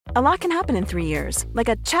A lot can happen in 3 years, like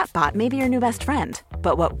a chatbot may be your new best friend.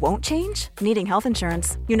 But what won't change? Needing health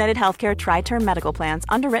insurance. United Healthcare Tri-Term Medical Plans,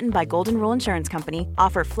 underwritten by Golden Rule Insurance Company,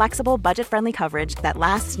 offer flexible, budget-friendly coverage that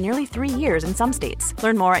lasts nearly 3 years in some states.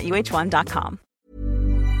 Learn more at uh1.com.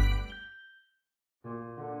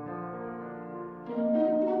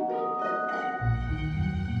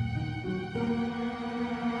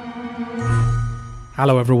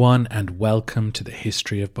 Hello everyone, and welcome to the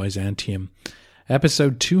History of Byzantium,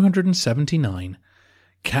 episode 279,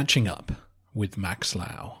 Catching Up with Max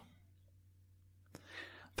Lau.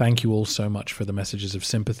 Thank you all so much for the messages of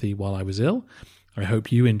sympathy while I was ill. I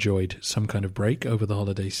hope you enjoyed some kind of break over the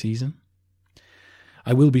holiday season.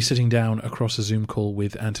 I will be sitting down across a Zoom call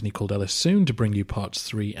with Anthony Caldelis soon to bring you parts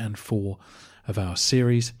 3 and 4 of our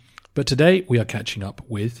series, but today we are catching up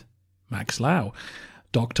with Max Lau.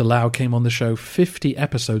 Dr. Lau came on the show 50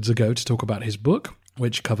 episodes ago to talk about his book,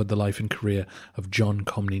 which covered the life and career of John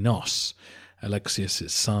Komnenos,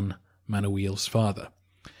 Alexius' son, Manuel's father.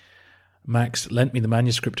 Max lent me the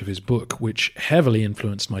manuscript of his book, which heavily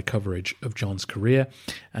influenced my coverage of John's career,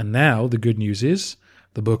 and now the good news is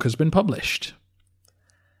the book has been published.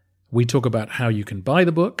 We talk about how you can buy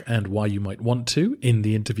the book and why you might want to in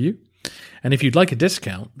the interview. And if you'd like a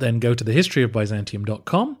discount, then go to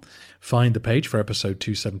thehistoryofbyzantium.com, find the page for episode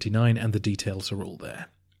 279, and the details are all there.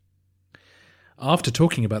 After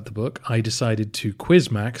talking about the book, I decided to quiz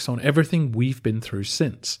Max on everything we've been through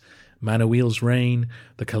since Manuel's reign,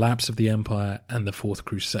 the collapse of the empire, and the Fourth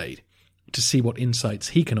Crusade, to see what insights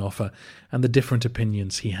he can offer and the different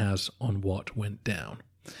opinions he has on what went down.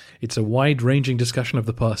 It's a wide-ranging discussion of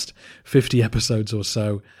the past 50 episodes or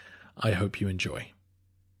so. I hope you enjoy.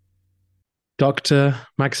 Dr.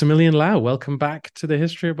 Maximilian Lau, welcome back to the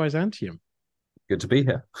History of Byzantium. Good to be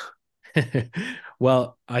here.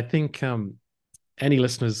 Well, I think any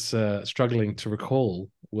listeners struggling to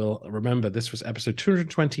recall will remember this was episode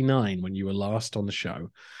 229 when you were last on the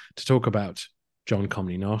show to talk about John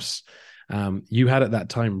Komnenos. You had at that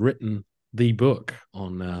time written the book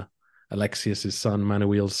on Alexius' son,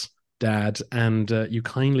 Manuel's dad, and you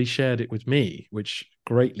kindly shared it with me, which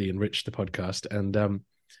greatly enriched the podcast. And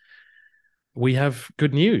we have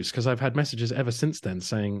good news, because I've had messages ever since then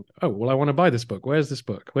saying, oh, well, I want to buy this book. Where's this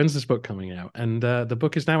book? When's this book coming out? And the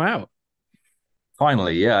book is now out.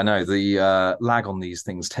 Finally, yeah, I know the lag on these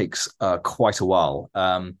things takes quite a while.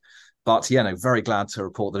 But yeah, no, very glad to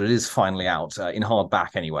report that it is finally out in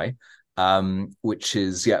hardback anyway, which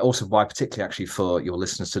is, yeah, also why particularly actually for your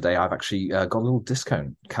listeners today, I've actually got a little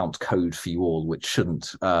discount code for you all, which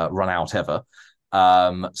shouldn't run out ever.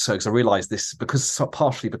 So because I realized this,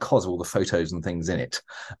 partially because of all the photos and things in it,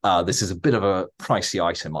 this is a bit of a pricey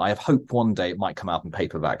item. I have hoped one day it might come out in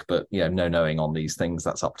paperback, but no knowing on these things.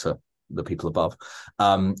 That's up to the people above.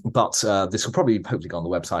 But this will probably hopefully go on the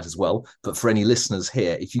website as well. But for any listeners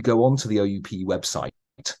here, if you go onto the OUP website,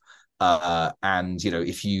 and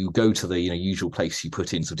if you go to the usual place you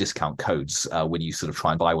put in some discount codes when you sort of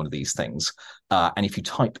try and buy one of these things, and if you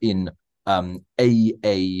type in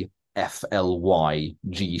AAFLY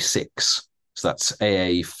G6, so that's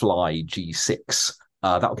AA Fly G6,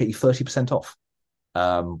 that will get you 30% off,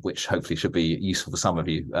 which hopefully should be useful for some of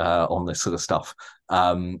you on this sort of stuff,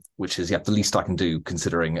 which is the least I can do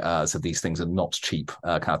considering so these things are not cheap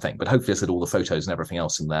kind of thing. But hopefully I said all the photos and everything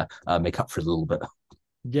else in there make up for it a little bit.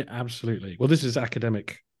 Yeah, absolutely. Well, this is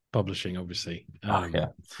academic publishing, obviously. Yeah.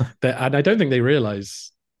 And I don't think they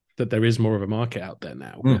realize that there is more of a market out there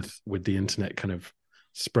now with the internet kind of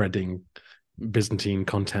spreading Byzantine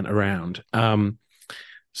content around.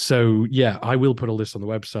 So yeah, I will put all this on the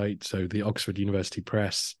website. So the Oxford University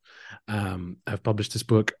Press have published this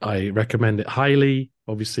book. I recommend it highly.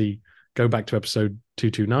 Obviously, go back to episode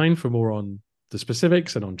 229 for more on the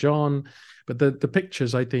specifics and on John. But the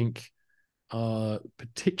pictures, I think, are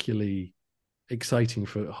particularly exciting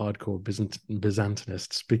for hardcore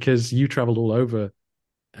Byzantinists, because you traveled all over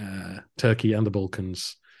Turkey and the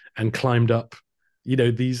Balkans and climbed up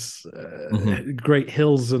these great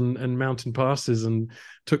hills and mountain passes and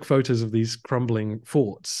took photos of these crumbling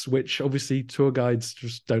forts, which obviously tour guides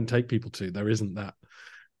just don't take people to. There isn't that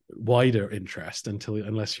wider interest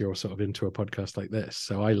unless you're sort of into a podcast like this.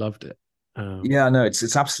 So I loved it. Yeah, no,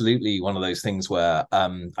 it's absolutely one of those things where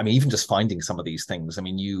even just finding some of these things.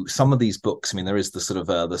 Some of these books. There is the sort of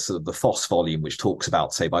the Foss volume, which talks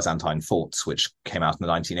about, say, Byzantine forts, which came out in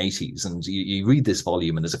the 1980s, and you read this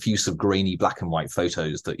volume, and there's a few sort of grainy black and white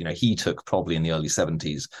photos that he took probably in the early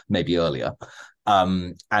 70s, maybe earlier,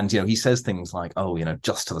 and he says things like, oh,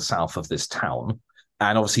 just to the south of this town,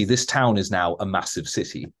 and obviously this town is now a massive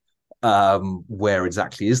city. Where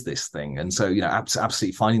exactly is this thing? And so,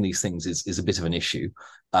 absolutely finding these things is a bit of an issue.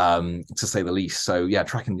 to say the least. So yeah,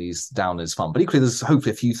 tracking these down is fun. But equally, there's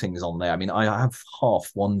hopefully a few things on there. I mean, I have half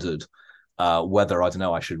wondered whether, I don't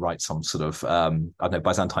know, I should write some sort of, I don't know,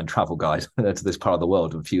 Byzantine travel guide to this part of the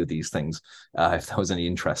world with a few of these things, if there was any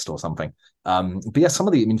interest or something. But yeah, some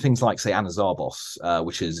of the, I mean, things like, say, Anazarbos,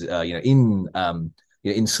 which is,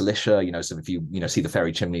 in Cilicia, so if you, see the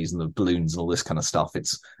fairy chimneys and the balloons and all this kind of stuff,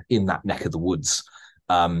 it's in that neck of the woods.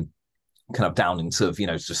 Kind of down into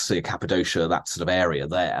just say Cappadocia, that sort of area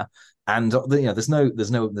there. And there's no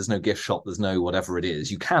gift shop, there's no whatever it is.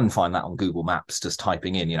 You can find that on Google Maps, just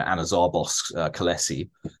typing in Anazarbos, Kalesi,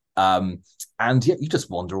 and yet you just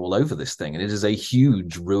wander all over this thing, and it is a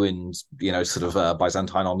huge ruined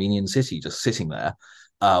Byzantine Armenian city just sitting there,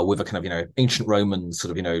 with a kind of ancient Roman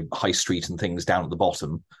sort of high street and things down at the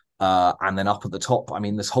bottom. And then up at the top, I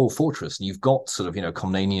mean, this whole fortress, and you've got sort of,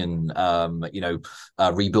 Komnenian,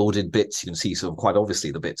 rebuilded bits. You can see sort of quite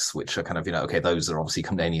obviously the bits which are kind of, okay, those are obviously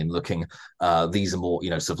Komnenian looking. These are more,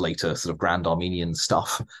 sort of later sort of Grand Armenian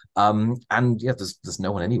stuff. And yeah, there's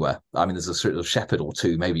no one anywhere. I mean, there's a sort of shepherd or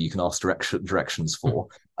two, maybe you can ask directions for.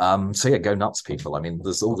 So yeah, go nuts, people. I mean,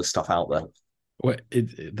 there's all this stuff out there. Well,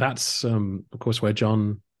 that's, of course, where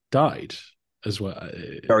John died as well.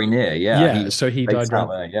 Very near, yeah. So he died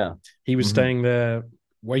there, yeah. He was staying there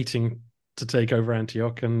waiting to take over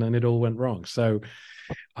Antioch, and then it all went wrong. So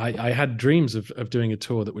I had dreams of doing a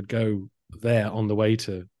tour that would go there on the way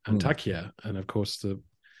to Antakya. And of course, the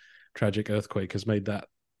tragic earthquake has made that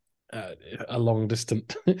a long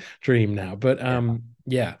distant dream now. But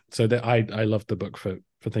so that I loved the book for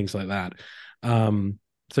things like that.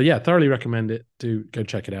 So yeah, thoroughly recommend it. Do go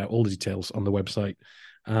check it out. All the details on the website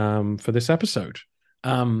for this episode.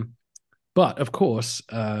 But of course,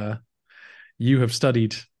 you have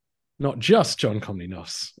studied not just John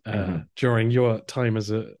Komnenos during your time as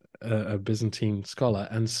a Byzantine scholar,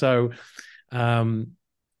 and so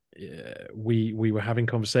we were having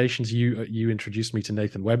conversations. You introduced me to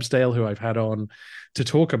Nathan Websdale, who I've had on to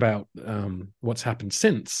talk about what's happened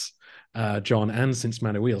since John and since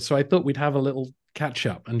Manuel. So I thought we'd have a little catch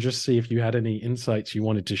up and just see if you had any insights you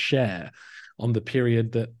wanted to share on the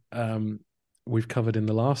period that we've covered in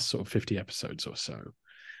the last sort of 50 episodes or so.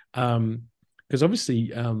 Because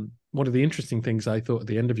obviously, one of the interesting things I thought at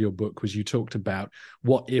the end of your book was you talked about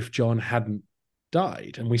what if John hadn't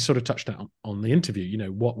died? And we sort of touched on the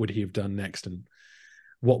interview, what would he have done next? And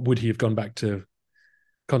what would he have gone back to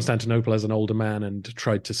Constantinople as an older man and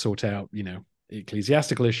tried to sort out,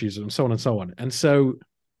 ecclesiastical issues and so on and so on. And so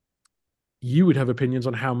you would have opinions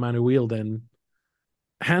on how Manuel then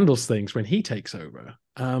handles things when he takes over.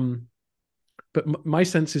 But my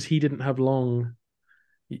sense is he didn't have long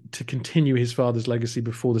to continue his father's legacy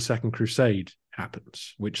before the Second Crusade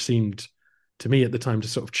happens, which seemed to me at the time to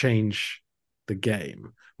sort of change the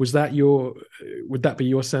game. Would that be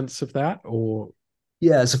your sense of that? Or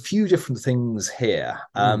yeah, there's a few different things here.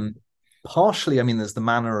 Partially, I mean, there's the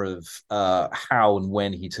manner of how and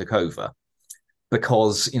when he took over.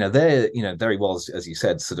 Because there he was, as you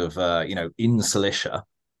said, sort of in Cilicia,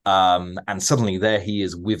 and suddenly there he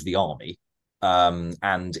is with the army,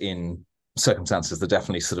 and in circumstances that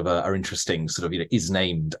definitely sort of are interesting. Sort of is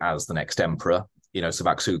named as the next emperor. So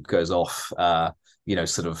Baksuk goes off,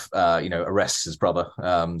 arrests his brother,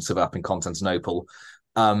 sort of up in Constantinople.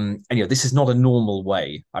 And this is not a normal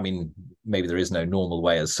way. I mean, maybe there is no normal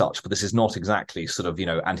way as such, but this is not exactly sort of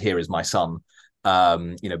and here is my son.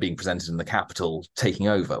 Being presented in the capital, taking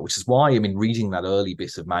over, which is why, I mean, reading that early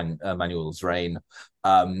bit of Manuel's reign,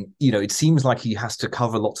 it seems like he has to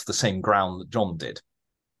cover lots of the same ground that John did.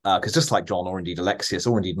 Because just like John, or indeed Alexius,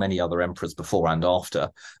 or indeed many other emperors before and after,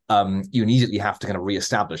 you immediately have to kind of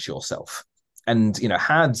reestablish yourself. And,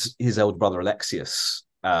 had his elder brother Alexius,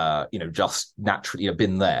 just naturally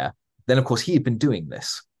been there, then of course he had been doing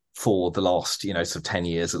this for the last, sort of 10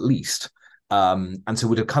 years at least. And so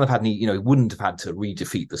would have kind of had wouldn't have had to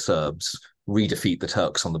re-defeat the Serbs, re-defeat the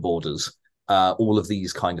Turks on the borders, all of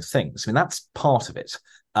these kind of things. I mean, that's part of it.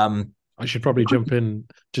 I should probably jump in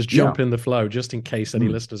the flow, just in case any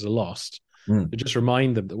listeners are lost. To just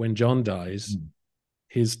remind them that when John dies,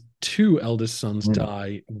 his two eldest sons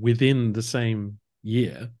die within the same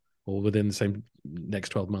year, or within the same next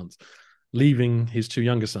 12 months, leaving his two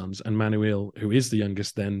younger sons, and Manuel, who is the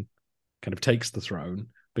youngest, then kind of takes the throne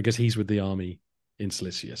because he's with the army in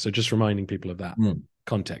Cilicia. So just reminding people of that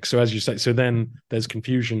context. So as you say, so then there's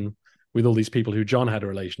confusion with all these people who John had a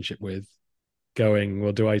relationship with, going,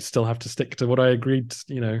 well, do I still have to stick to what I agreed,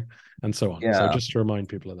 and so on. Yeah. So just to remind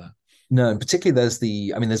people of that. No, and particularly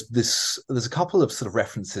there's a couple of sort of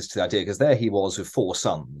references to the idea, because there he was with four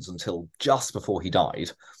sons until just before he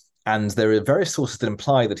died. And there are various sources that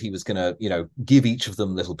imply that he was going to, give each of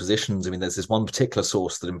them little positions. I mean, there's this one particular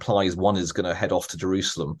source that implies one is going to head off to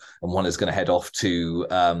Jerusalem and one is going to head off to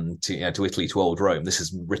Italy, to Old Rome. This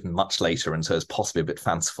is written much later, and so it's possibly a bit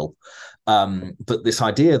fanciful. But this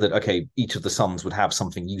idea that each of the sons would have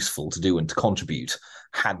something useful to do and to contribute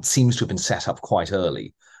seems to have been set up quite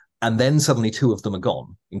early. And then suddenly two of them are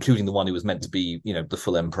gone, including the one who was meant to be, the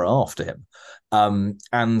full emperor after him. And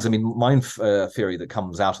I mean, my theory that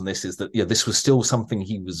comes out on this is that this was still something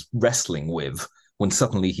he was wrestling with when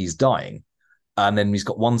suddenly he's dying. And then he's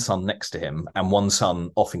got one son next to him and one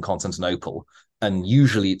son off in Constantinople. And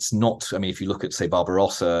usually it's not, I mean, if you look at, say,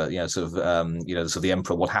 Barbarossa, sort of the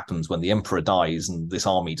emperor, what happens when the emperor dies and this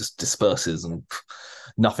army just disperses and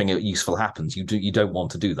nothing useful happens? You don't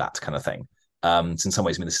want to do that kind of thing. So in some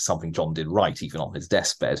ways, I mean, this is something John did right, even on his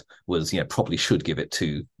deathbed, was, probably should give it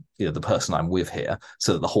to, the person I'm with here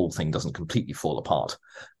so that the whole thing doesn't completely fall apart.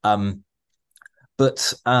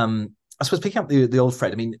 But I suppose picking up the old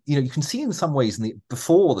thread, I mean, you can see in some ways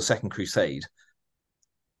before the Second Crusade,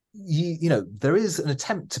 there is an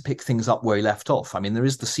attempt to pick things up where he left off. I mean, there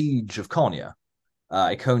is the siege of Konya,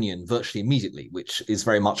 Iconian virtually immediately, which is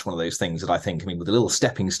very much one of those things that I think, I mean, with a little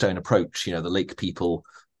stepping stone approach, the lake people,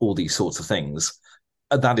 all these sorts of things,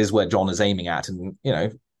 that is where John is aiming at. And,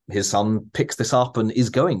 his son picks this up and is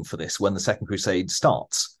going for this when the Second Crusade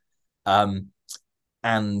starts. And,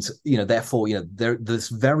 therefore, this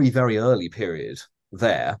very, very early period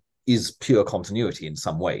there is pure continuity in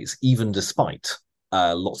some ways, even despite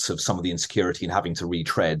lots of some of the insecurity and having to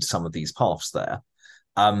retread some of these paths there.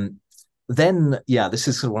 Then, this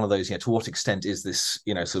is sort of one of those, to what extent is this,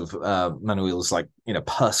 sort of Manuel's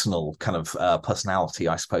personal kind of personality,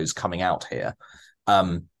 I suppose, coming out here?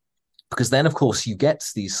 Because then, of course, you get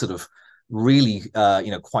these sort of really,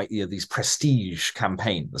 quite these prestige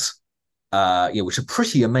campaigns, which are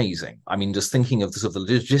pretty amazing. I mean, just thinking of the sort of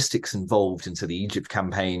the logistics involved into the Egypt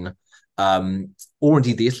campaign, or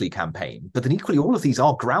indeed the Italy campaign. But then equally, all of these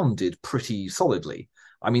are grounded pretty solidly.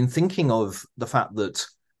 I mean, thinking of the fact that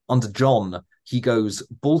under John, he goes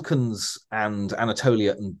Balkans and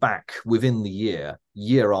Anatolia and back within the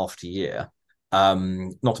year after year.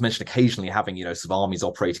 Not to mention occasionally having, sort of armies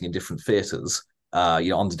operating in different theatres,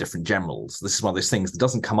 under different generals. This is one of those things that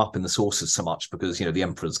doesn't come up in the sources so much because, the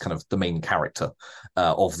emperor's kind of the main character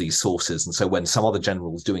of these sources. And so when some other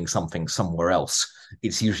general's doing something somewhere else,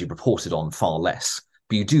 it's usually reported on far less.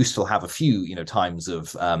 But you do still have a few, times of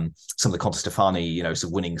some of the Contestefani, sort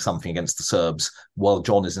of winning something against the Serbs while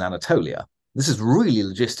John is in Anatolia. This is really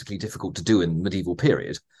logistically difficult to do in the medieval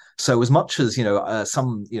period. So as much as,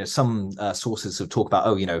 some sources have talked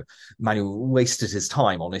about, Manuel wasted his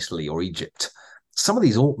time on Italy or Egypt, some of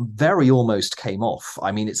these very almost came off.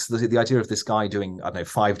 I mean, it's the idea of this guy doing,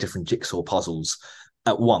 5 different jigsaw puzzles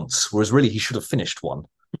at once, whereas really he should have finished one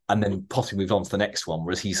and then possibly moved on to the next one,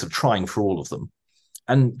 whereas he's sort of trying for all of them.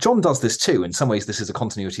 And John does this too. In some ways, this is a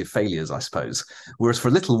continuity of failures, I suppose. Whereas for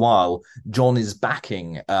a little while, John is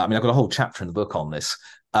backing. I've got a whole chapter in the book on this.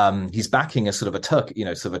 He's backing a sort of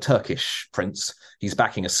a Turkish prince. He's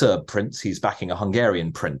backing a Serb prince. He's backing a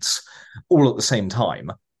Hungarian prince, all at the same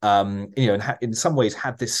time. In some ways,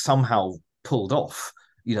 had this somehow pulled off,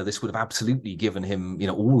 this would have absolutely given him,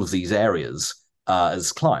 all of these areas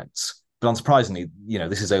as clients. But unsurprisingly,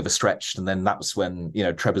 this is overstretched. And then that's when,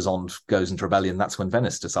 Trebizond goes into rebellion. That's when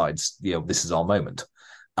Venice decides, this is our moment.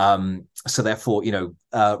 So therefore,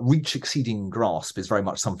 reach exceeding grasp is very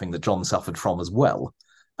much something that John suffered from as well.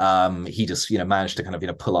 He just, managed to kind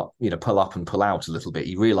of, pull up and pull out a little bit.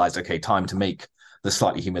 He realized, okay, time to make the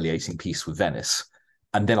slightly humiliating peace with Venice.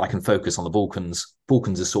 And then I can focus on the Balkans.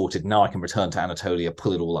 Balkans is sorted. Now I can return to Anatolia,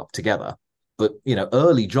 pull it all up together. But,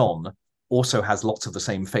 early John also has lots of the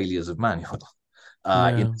same failures of Manuel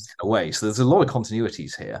in a way. So there's a lot of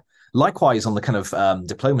continuities here. Likewise, on the kind of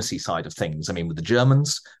diplomacy side of things, I mean, with the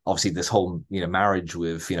Germans, obviously this whole, marriage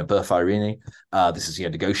with, Bertha Irene, this is,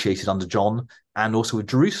 negotiated under John, and also with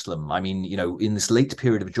Jerusalem. I mean, in this late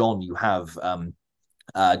period of John, you have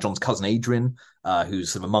John's cousin Adrian,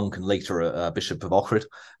 who's sort of a monk and later a bishop of Ohrid,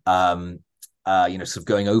 sort of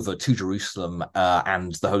going over to Jerusalem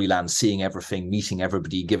and the Holy Land, seeing everything, meeting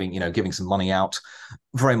everybody, giving some money out.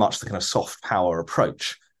 Very much the kind of soft power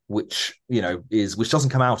approach, which doesn't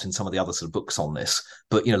come out in some of the other sort of books on this,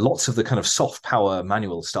 but lots of the kind of soft power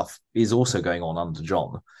manual stuff is also going on under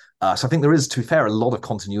John. So I think there is, to be fair, a lot of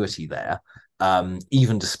continuity there,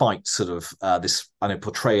 even despite sort of this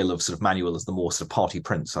portrayal of sort of Manuel as the more sort of party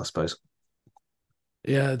prince, I suppose.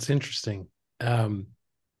 Yeah, it's interesting.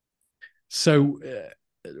 So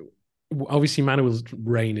obviously Manuel's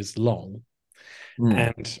reign is long,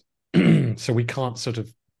 and so we can't sort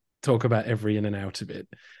of talk about every in and out of it.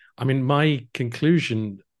 I mean, my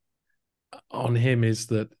conclusion on him is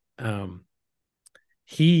that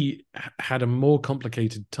he had a more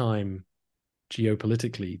complicated time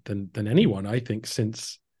geopolitically than anyone, I think,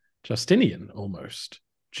 since Justinian, almost,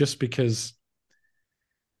 just because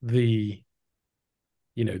the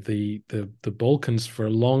Balkans for a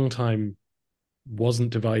long time wasn't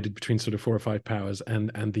divided between sort of 4 or 5 powers,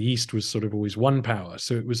 and the East was sort of always one power.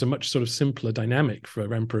 So it was a much sort of simpler dynamic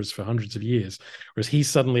for emperors for hundreds of years, whereas he's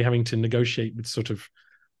suddenly having to negotiate with sort of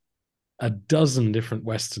a dozen different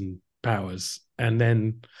Western powers, and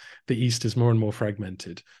then the East is more and more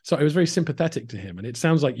fragmented. So I was very sympathetic to him, and it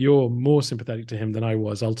sounds like you're more sympathetic to him than I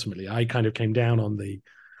was ultimately. I kind of came down on the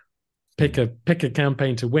pick a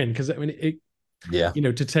campaign to win, because I mean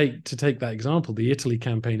to take that example, the Italy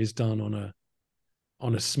campaign is done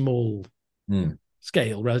on a small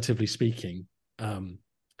scale, relatively speaking.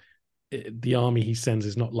 The army he sends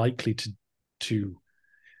is not likely to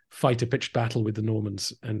fight a pitched battle with the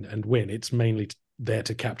Normans and win. It's mainly there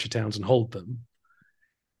to capture towns and hold them.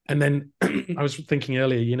 And then I was thinking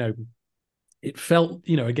earlier, it felt,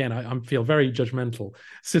 again, I feel very judgmental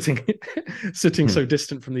sitting so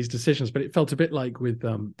distant from these decisions, but it felt a bit like with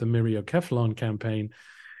the Myriokephalon campaign,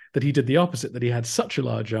 that he did the opposite, that he had such a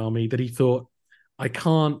large army that he thought, I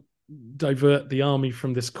can't divert the army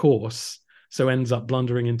from this course, so ends up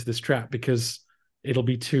blundering into this trap because it'll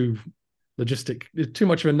be too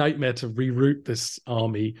much of a nightmare to reroute this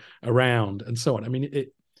army around and so on. I mean,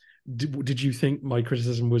 did you think my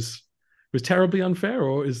criticism was terribly unfair,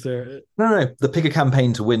 or is there... No, the pick a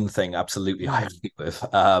campaign to win thing, absolutely I agree with.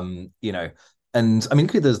 And I mean,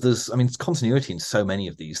 there's continuity in so many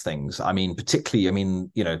of these things. I mean, particularly,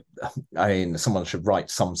 someone should write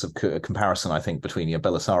some sort of comparison, I think, between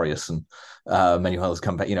Belisarius and Manuel's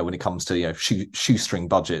campaign, when it comes to, shoestring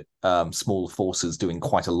budget, small forces doing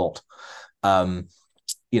quite a lot. And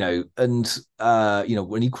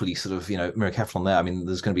equally sort of, Myriokephalon there, I mean,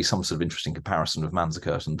 there's going to be some sort of interesting comparison with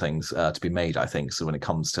Manzikert and things to be made, I think. So when it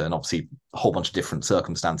comes to, and obviously a whole bunch of different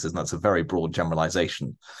circumstances, and that's a very broad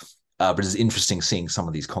generalization. But it's interesting seeing some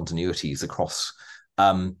of these continuities across.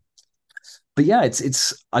 But yeah,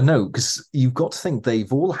 it's I know, because you've got to think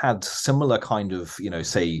they've all had similar kind of,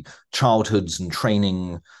 say, childhoods and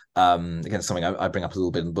training. Again, something I bring up a little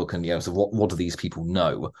bit in the book, and so what do these people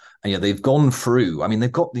know? And they've gone through. I mean,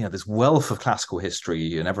 they've got this wealth of classical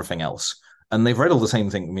history and everything else, and they've read all the same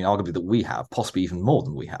thing. I mean, arguably that we have, possibly even more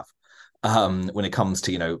than we have. When it comes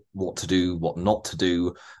to what to do, what not to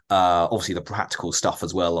do, obviously the practical stuff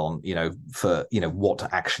as well on for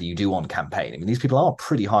what actually you do on campaign. I mean, these people are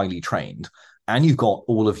pretty highly trained, and you've got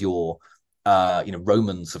all of your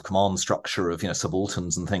Romans of command structure of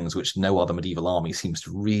subalterns and things which no other medieval army seems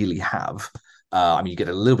to really have. I mean, you get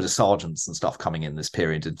a little bit of sergeants and stuff coming in this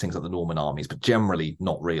period and things like the Norman armies, but generally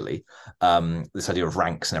not really. This idea of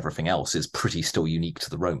ranks and everything else is pretty still unique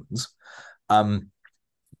to the Romans.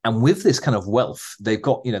 And with this kind of wealth, they've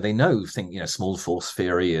got, they know small force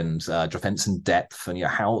theory and defense in depth, and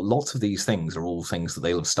how lots of these things are all things that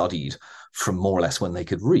they'll have studied from more or less when they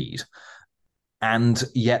could read. And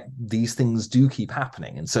yet these things do keep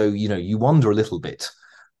happening. And so, you wonder a little bit.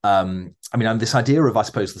 This idea of, I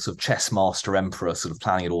suppose, the sort of chess master emperor sort of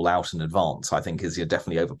planning it all out in advance, I think is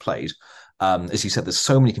definitely overplayed. As you said, there's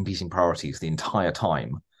so many competing priorities the entire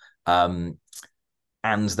time.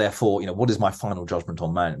 And therefore, what is my final judgment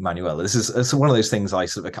on Manuel? This is one of those things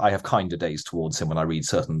I have kinder days towards him when I read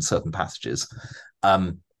certain passages.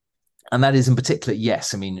 And that is in particular,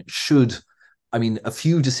 yes, a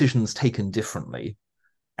few decisions taken differently.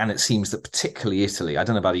 And it seems that particularly Italy, I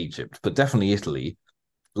don't know about Egypt, but definitely Italy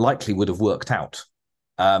likely would have worked out.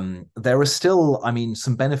 There are still,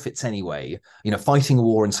 some benefits anyway. Fighting a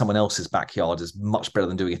war in someone else's backyard is much better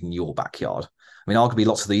than doing it in your backyard. Arguably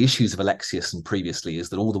lots of the issues of Alexius and previously is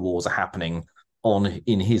that all the wars are happening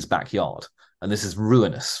in his backyard. And this is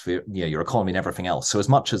ruinous for your economy and everything else. So as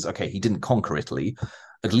much as, okay, he didn't conquer Italy,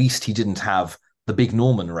 at least he didn't have the big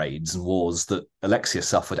Norman raids and wars that Alexius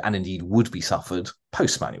suffered, and indeed would be suffered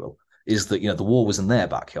post-Manuel, is that, the war was in their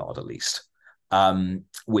backyard at least.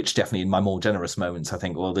 Which definitely in my more generous moments, I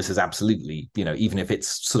think, well, this is absolutely, even if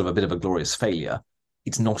it's sort of a bit of a glorious failure,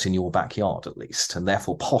 it's not in your backyard at least, and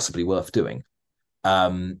therefore possibly worth doing.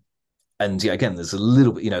 And again, there's a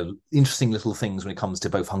little bit, interesting little things when it comes to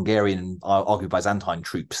both Hungarian and arguably Byzantine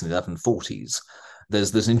troops in the 1140s.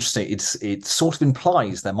 There's an interesting, it sort of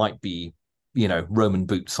implies there might be, Roman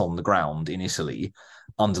boots on the ground in Italy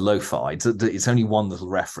under Lo-Fi. It's only one little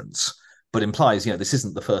reference, but implies, this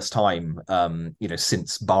isn't the first time,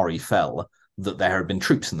 since Bari fell that there have been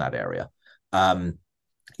troops in that area.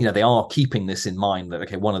 they are keeping this in mind that,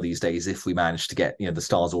 okay, one of these days, if we manage to get, the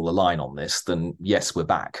stars all align on this, then yes, we're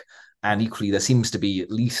back. And equally, there seems to be, at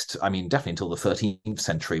least, definitely until the 13th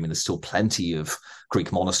century, there's still plenty of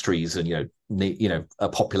Greek monasteries and, a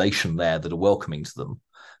population there that are welcoming to them.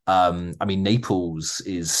 Naples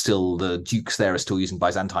is still, the dukes there are still using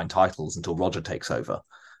Byzantine titles until Roger takes over.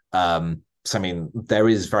 There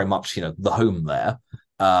is very much, the home there.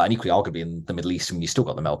 And equally, arguably, in the Middle East, you still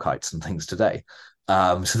got the Melkites and things today.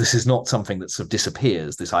 So this is not something that sort of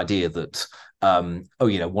disappears, this idea that,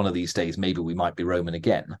 one of these days, maybe we might be Roman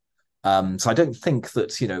again. So I don't think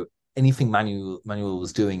that, anything Manuel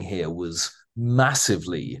was doing here was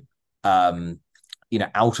massively,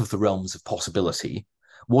 out of the realms of possibility.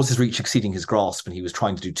 Was his reach exceeding his grasp and he was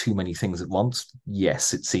trying to do too many things at once?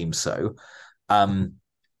 Yes, it seems so.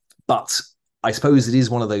 But I suppose it is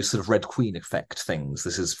one of those sort of Red Queen effect things.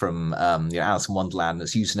 This is from Alice in Wonderland.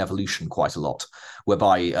 It's used in Evolution quite a lot,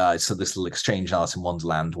 whereby so this little exchange in Alice in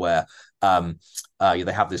Wonderland where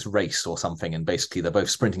they have this race or something, and basically they're both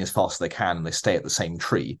sprinting as fast as they can, and they stay at the same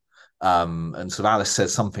tree. And so Alice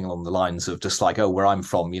says something along the lines of just like, "Oh, where I'm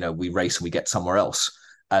from, we race and we get somewhere else."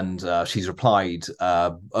 And she's replied,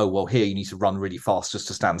 "Oh, well, here you need to run really fast just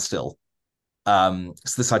to stand still." So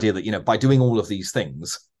this idea that by doing all of these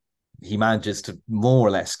things, he manages to more or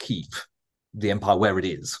less keep the empire where it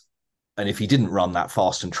is. And if he didn't run that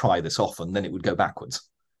fast and try this often, then it would go backwards.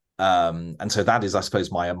 And so that is, I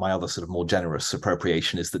suppose, my other sort of more generous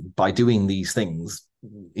appropriation, is that by doing these things,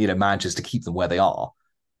 manages to keep them where they are.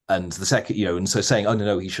 And the second, and so saying, "Oh,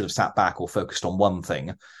 no, he should have sat back or focused on one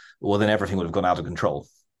thing," well, then everything would have gone out of control.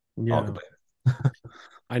 Yeah.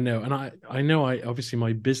 I know. And I know obviously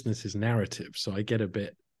my business is narrative, so I get a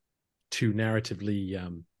bit too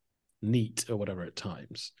narratively neat or whatever at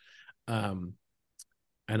times. And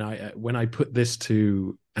when I put this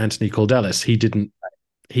to Anthony Caldellis,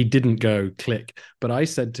 he didn't go click, but I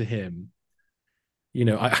said to him,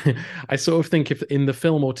 I sort of think if in the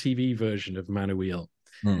film or TV version of Manuel,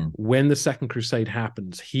 when the Second Crusade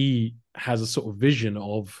happens, he has a sort of vision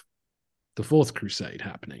of the Fourth Crusade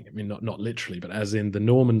happening. Not literally, but as in the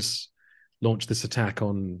Normans launched this attack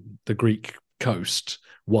on the Greek coast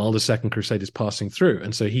while the Second Crusade is passing through.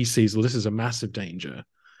 And so he sees, well, this is a massive danger.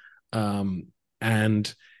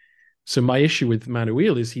 And so my issue with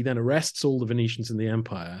Manuel is he then arrests all the Venetians in the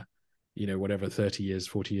empire, 30 years,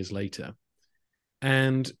 40 years later.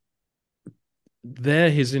 And they're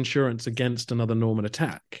his insurance against another Norman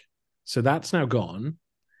attack. So that's now gone.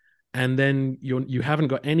 And then you haven't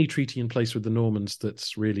got any treaty in place with the Normans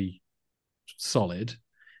that's really solid.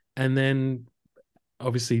 And then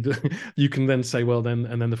obviously you can then say, well,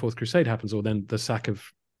 then the Fourth Crusade happens, or then the sack of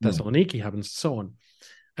Thessaloniki happens, so on.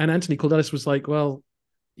 And Anthony Caldellis was like, well,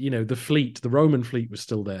 the Roman fleet was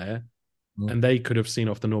still there, and they could have seen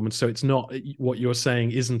off the Normans. So it's not, what you're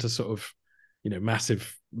saying isn't a sort of,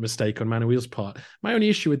 massive mistake on Manuel's part. My only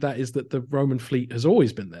issue with that is that the Roman fleet has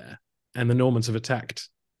always been there, and the Normans have attacked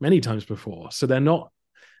many times before. So they're not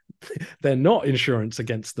insurance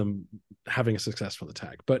against them having a successful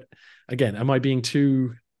attack. But again, am I being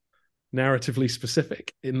too narratively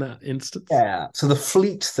specific in that instance? Yeah. So the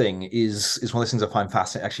fleet thing is one of those things I find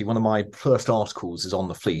fascinating. Actually, one of my first articles is on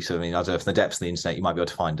the fleet. I don't know if in the depths of the internet you might be able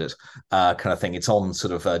to find it, kind of thing. It's on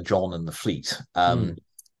sort of John and the fleet,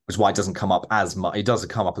 which is why it doesn't come up as much. It does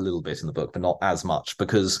come up a little bit in the book, but not as much,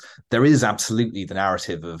 because there is absolutely the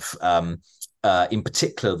narrative of in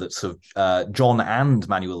particular that sort of John and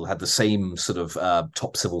Manuel had the same sort of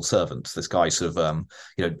top civil servant, this guy sort of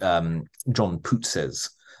John Putzes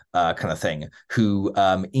kind of thing, who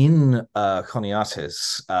in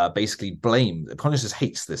Choniates basically blamed. Choniates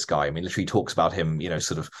hates this guy. Literally talks about him,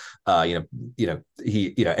 sort of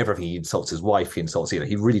he everything. He insults his wife, he insults,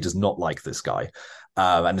 he really does not like this guy,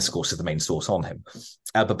 and this of course is the main source on him,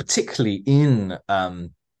 but particularly in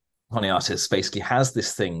Choniates basically has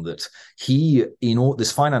this thing that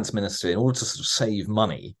this finance minister, in order to sort of save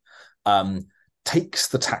money, takes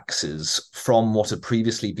the taxes from what had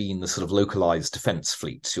previously been the sort of localized defense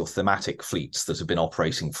fleets, your thematic fleets that have been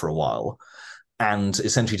operating for a while, and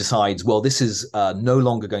essentially decides, well, this is no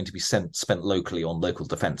longer going to be spent locally on local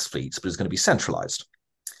defense fleets, but is going to be centralized,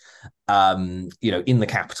 in the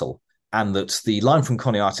capital. And that the line from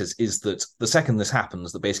Choniates is that the second this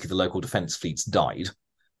happens, that basically the local defense fleets died,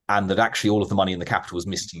 and that actually all of the money in the capital was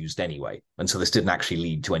misused anyway. And so this didn't actually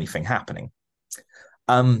lead to anything happening.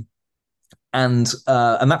 And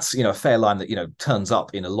that's, a fair line that, turns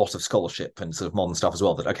up in a lot of scholarship and sort of modern stuff as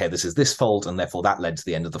well, that, okay, this is this fault, and therefore that led to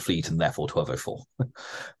the end of the fleet, and therefore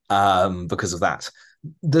 1204, because of that.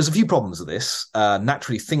 There's a few problems with this.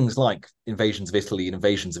 Naturally, things like invasions of Italy and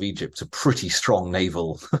invasions of Egypt are pretty strong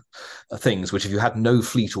naval things, which if you had no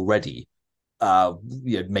fleet already,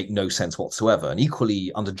 make no sense whatsoever. And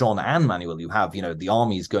equally, under John and Manuel, you have, the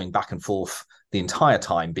armies going back and forth the entire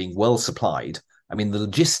time, being well supplied. I mean, the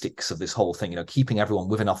logistics of this whole thing, keeping everyone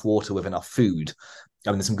with enough water, with enough food. I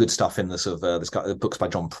mean, there's some good stuff in this books by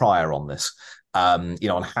John Pryor on this,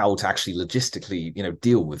 on how to actually logistically,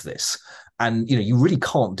 deal with this. And, you really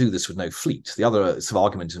can't do this with no fleet. The other sort of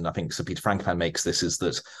argument, and I think Sir Peter Frankopan makes this, is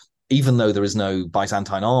that even though there is no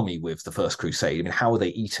Byzantine army with the First Crusade, I mean, how are they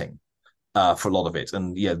eating for a lot of it?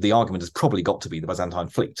 And the argument has probably got to be the Byzantine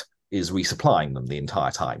fleet is resupplying them the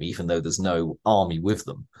entire time, even though there's no army with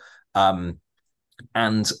them.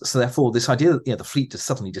 And so therefore, this idea that the fleet just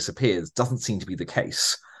suddenly disappears doesn't seem to be the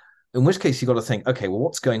case. In which case, you've got to think, okay, well,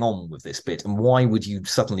 what's going on with this bit? And why would you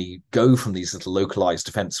suddenly go from these little localized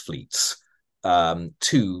defense fleets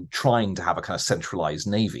to trying to have a kind of centralized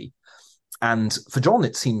navy? And for John,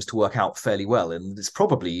 it seems to work out fairly well. And it's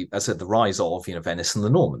probably, as I said, the rise of Venice and the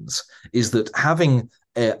Normans, is that having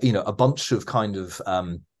a bunch of kind of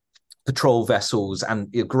patrol vessels,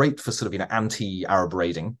 and great for sort of anti-Arab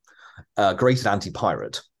raiding, great at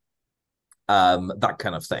anti-pirate, that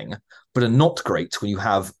kind of thing, but are not great when you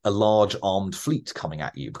have a large armed fleet coming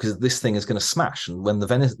at you, because this thing is going to smash. And when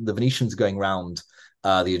the Venetians are going around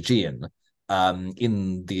the Aegean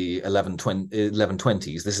in the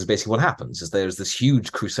 1120s, this is basically what happens: is there's this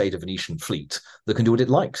huge Crusader Venetian fleet that can do what it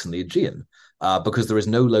likes in the Aegean, because there is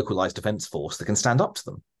no localized defense force that can stand up to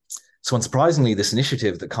them. So unsurprisingly, this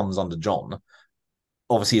initiative that comes under John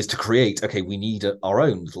obviously is to create, okay, we need our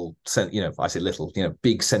own little, I say little,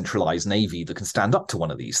 big centralized navy that can stand up to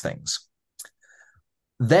one of these things.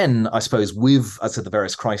 Then, I suppose, with, as I said, the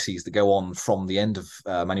various crises that go on from the end of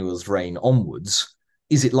Manuel's reign onwards,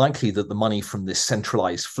 is it likely that the money from this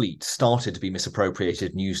centralized fleet started to be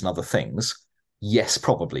misappropriated and used in other things? Yes,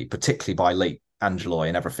 probably, particularly by late Angeloi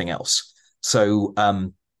and everything else. So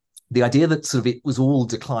the idea that sort of it was all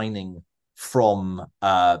declining from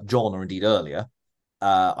John, or indeed earlier,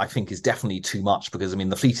 I think is definitely too much, because, I mean,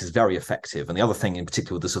 the fleet is very effective. And the other thing in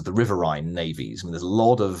particular with the sort of the riverine navies, I mean, there's a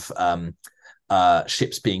lot of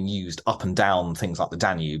ships being used up and down things like the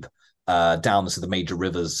Danube, down the sort of major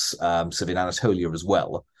rivers, sort of in Anatolia as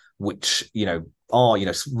well, which,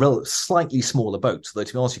 are, slightly smaller boats, though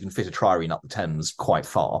to be honest, you can fit a trireme up the Thames quite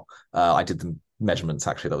far. I did the measurements,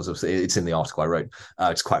 actually. It's in the article I wrote.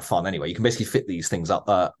 It's quite fun anyway. You can basically fit these things up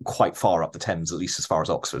quite far up the Thames, at least as far as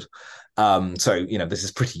Oxford. So this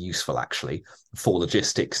is pretty useful actually for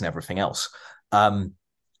logistics and everything else. And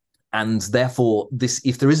therefore,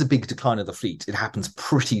 if there is a big decline of the fleet, it happens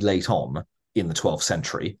pretty late on in the 12th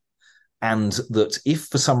century. And that if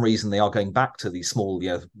for some reason they are going back to these small,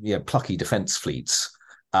 plucky defense fleets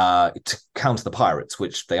to counter the pirates,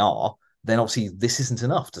 which they are, then obviously this isn't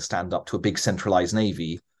enough to stand up to a big centralized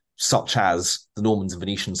navy such as the Normans and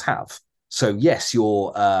Venetians have. So yes,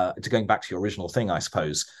 you're going back to your original thing, I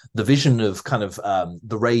suppose, the vision of kind of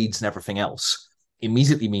the raids and everything else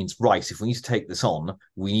immediately means, right, if we need to take this on,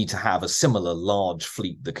 we need to have a similar large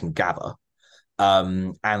fleet that can gather.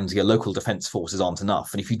 And your local defense forces aren't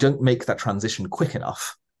enough. And if you don't make that transition quick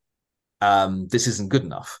enough, this isn't good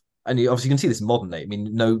enough. And obviously you can see this in modern Navy. I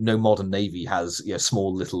mean, no modern Navy has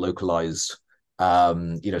small little localized,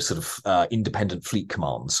 sort of independent fleet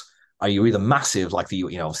commands. You're either massive, like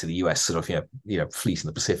obviously the US sort of fleet in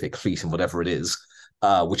the Pacific, fleet in whatever it is,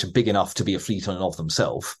 which are big enough to be a fleet on and of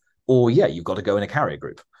themselves, or you've got to go in a carrier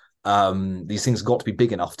group. These things have got to be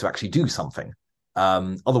big enough to actually do something.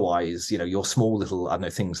 Otherwise, your small little, I don't know,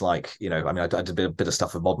 things like, I did a bit of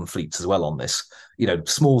stuff with modern fleets as well on this,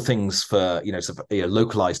 small things for, sort of,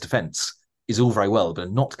 localized defense is all very well, but are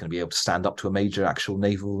not going to be able to stand up to a major actual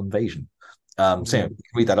naval invasion. So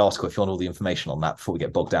read that article if you want all the information on that before we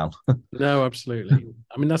get bogged down. No, absolutely.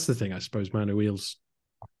 I mean, that's the thing, I suppose. Manuel's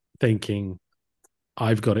thinking,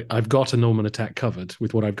 I've got a Norman attack covered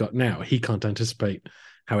with what I've got now. He can't anticipate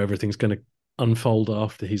how everything's going to unfold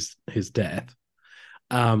after his death.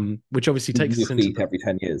 Which obviously takes us into every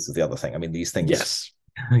 10 years is the other thing. I mean, these things. Yes.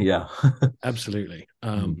 Yeah. Absolutely.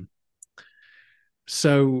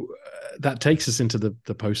 So that takes us into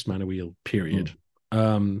the post-Manuel period.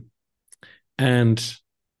 And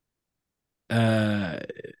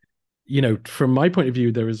from my point of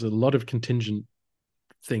view, there is a lot of contingent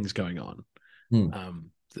things going on,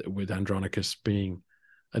 with Andronicus being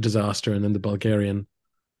a disaster and then the Bulgarian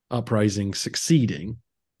uprising succeeding.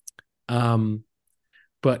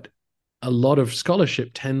 But a lot of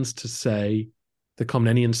scholarship tends to say the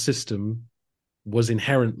Komnenian system was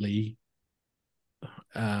inherently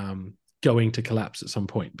going to collapse at some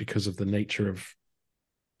point because of the nature of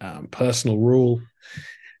personal rule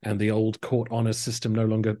and the old court honors system no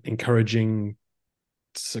longer encouraging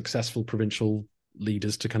successful provincial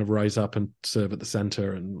leaders to kind of rise up and serve at the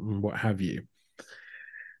center and what have you.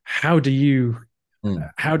 How do you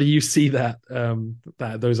see that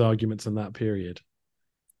those arguments in that period?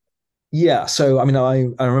 Yeah, so I mean, I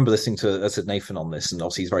remember listening to, as I said, Nathan on this, and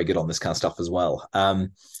obviously he's very good on this kind of stuff as well.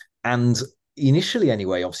 And initially,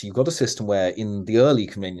 anyway, obviously you've got a system where in the early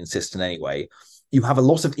Comnenian system, anyway, you have a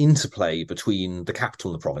lot of interplay between the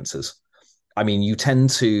capital and the provinces. I mean, you can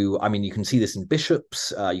see this in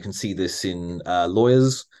bishops, you can see this in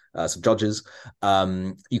lawyers, some judges,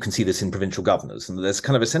 you can see this in provincial governors. And there's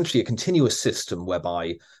kind of essentially a continuous system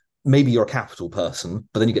whereby maybe you're a capital person,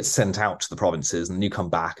 but then you get sent out to the provinces and then you come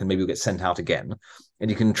back and maybe you'll get sent out again.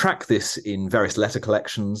 And you can track this in various letter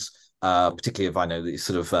collections, particularly if I know these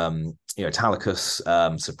sort of, Italicus,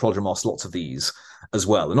 so Prodromos, lots of these as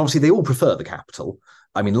well. And obviously they all prefer the capital.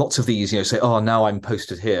 I mean, lots of these, say, oh, now I'm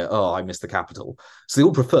posted here. Oh, I missed the capital. So they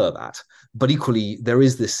all prefer that. But equally, there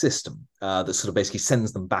is this system that sort of basically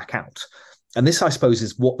sends them back out. And this, I suppose,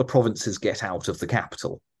 is what the provinces get out of the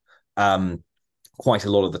capital quite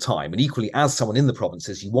a lot of the time. And equally, as someone in the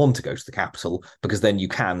provinces, you want to go to the capital because then you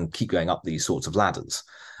can keep going up these sorts of ladders.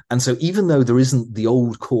 And so even though there isn't the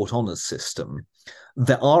old court honors system,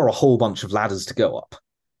 there are a whole bunch of ladders to go up.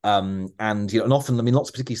 And often, I mean, lots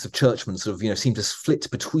of particularly sort of churchmen sort of, seem to flit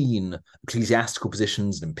between ecclesiastical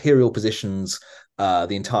positions and imperial positions, the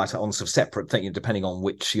entire time on sort of separate thing, depending on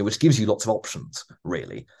which gives you lots of options,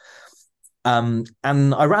 really. And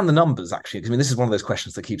I ran the numbers, actually, because I mean, this is one of those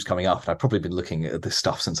questions that keeps coming up, and I've probably been looking at this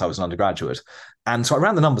stuff since I was an undergraduate. And so I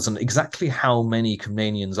ran the numbers on exactly how many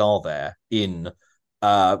Comnenians are there in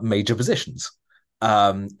major positions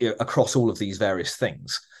across all of these various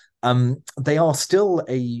things. They are still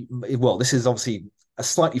this is obviously a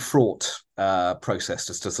slightly fraught process,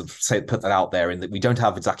 just to sort of put that out there, in that we don't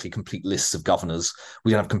have exactly complete lists of governors,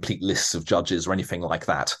 we don't have complete lists of judges or anything like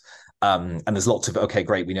that. And there's lots of, okay,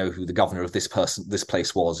 great, we know who the governor of this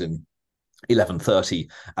place was in 1130,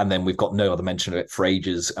 and then we've got no other mention of it for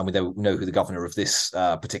ages, and we don't know who the governor of this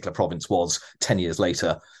particular province was 10 years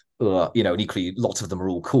later. And equally, lots of them are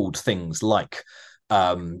all called things like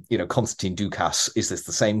Constantine Ducas. Is this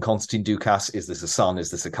the same Constantine Ducas? Is this a son? Is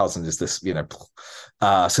this a cousin? Is this,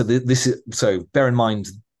 so bear in mind,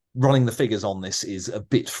 running the figures on this is a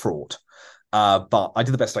bit fraught. But I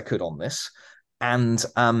did the best I could on this. And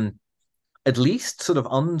at least sort of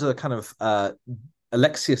under kind of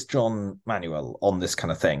Alexius John Manuel on this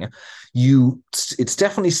kind of thing, it's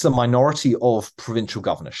definitely the minority of provincial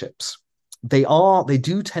governorships. They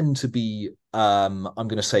do tend to be, I'm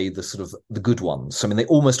going to say, the sort of the good ones. So, I mean, they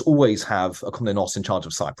almost always have a komnenos in charge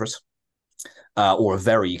of Cyprus, or a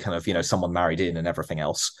very kind of, someone married in and everything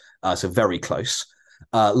else. So very close.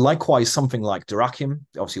 Likewise, something like Dyrrhachium,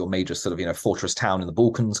 obviously your major sort of, fortress town in the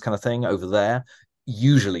Balkans kind of thing over there,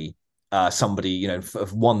 usually somebody,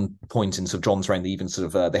 of one point in sort of John's reign, they even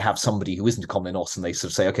sort of, they have somebody who isn't a komnenos and they sort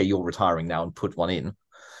of say, okay, you're retiring now, and put one in.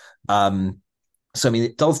 So, I mean,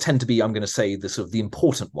 it does tend to be, I'm going to say, the sort of the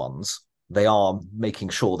important ones. They are making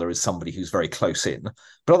sure there is somebody who's very close in.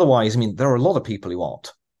 But otherwise, I mean, there are a lot of people who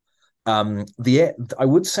aren't. I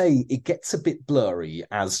would say it gets a bit blurry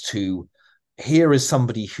as to, here is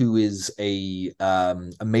somebody who is a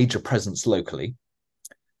major presence locally.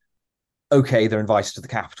 Okay, they're invited to the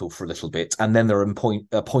capital for a little bit, and then they're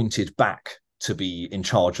appointed back to be in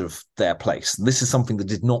charge of their place. And this is something that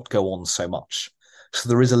did not go on so much. So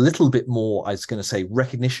there is a little bit more, I was going to say,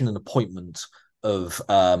 recognition and appointment of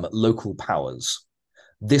local powers.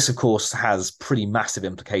 This, of course, has pretty massive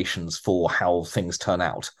implications for how things turn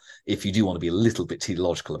out, if you do want to be a little bit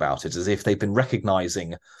teleological about it, as if they've been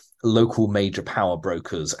recognizing local major power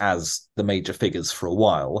brokers as the major figures for a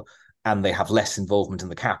while, and they have less involvement in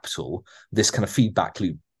the capital. This kind of feedback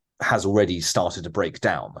loop has already started to break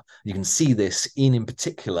down. You can see this in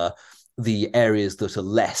particular, the areas that are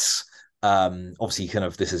less obviously kind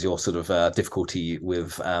of, this is your sort of difficulty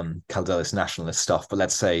with Caldelis nationalist stuff, but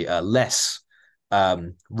let's say less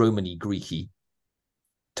Romany Greeky,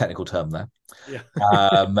 technical term there. Yeah.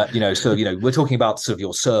 We're talking about sort of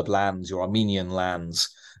your Serb lands, your Armenian lands,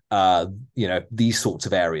 these sorts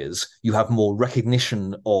of areas. You have more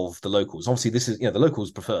recognition of the locals. Obviously, this is, the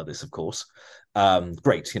locals prefer this, of course.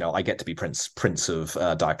 Great, I get to be Prince of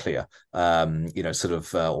Dioclea,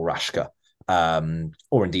 or Rashka.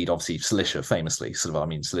 Or indeed, obviously, Cilicia, famously,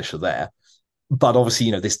 Cilicia there. But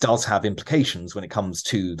obviously, this does have implications when it comes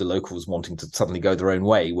to the locals wanting to suddenly go their own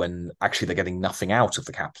way when actually they're getting nothing out of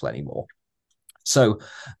the capital anymore. So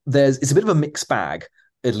it's a bit of a mixed bag.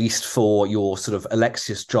 at least for your sort of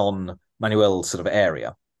Alexius John Manuel sort of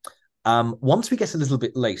area. Once we get a little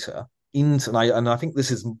bit later into, and I think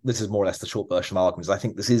this is more or less the short version of arguments. I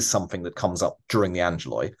think this is something that comes up during the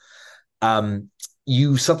Angeloi.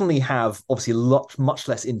 You suddenly have obviously much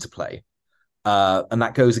less interplay, and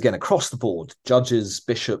that goes again across the board: judges,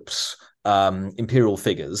 bishops, imperial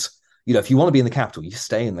figures. If you want to be in the capital, you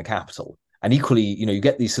stay in the capital, and equally, you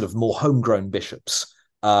get these sort of more homegrown bishops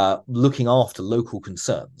looking after local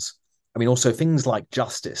concerns. I mean, also things like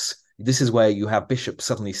justice. This is where you have bishops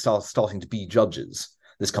suddenly starting to be judges.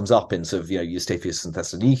 This comes up in sort of, Eustathius and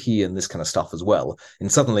Thessaloniki and this kind of stuff as well.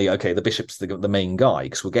 And suddenly, okay, the bishop's the main guy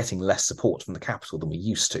because we're getting less support from the capital than we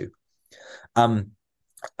used to. And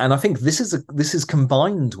I think this is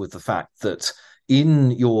combined with the fact that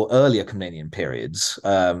in your earlier Komnenian periods,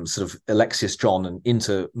 sort of Alexius John and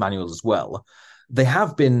into Manuel as well, they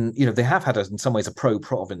have been, they have had in some ways a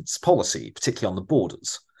pro-province policy, particularly on the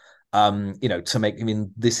borders. To make,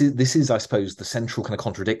 this is, I suppose, the central kind of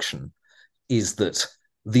contradiction is that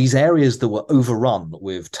these areas that were overrun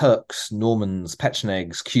with Turks, Normans,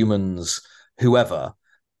 Pechenegs, Cumans, whoever,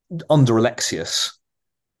 under Alexius,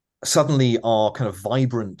 suddenly are kind of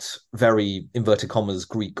vibrant, very inverted commas,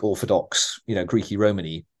 Greek Orthodox, Greeky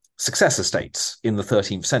Romany successor states in the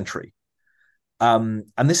 13th century. And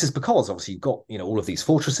this is because obviously you've got, all of these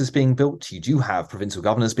fortresses being built. You do have provincial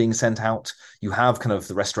governors being sent out. You have kind of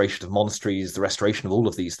the restoration of monasteries, the restoration of all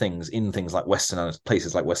of these things in things like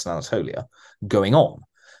places like Western Anatolia going on.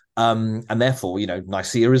 And therefore,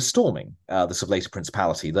 Nicaea is storming the sort of later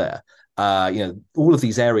principality there. All of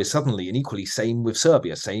these areas suddenly, and equally same with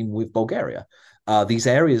Serbia, same with Bulgaria. These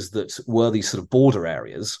areas that were these sort of border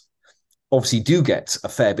areas obviously do get a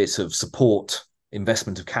fair bit of support,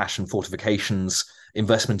 investment of cash and fortifications,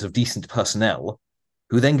 investment of decent personnel,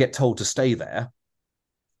 who then get told to stay there.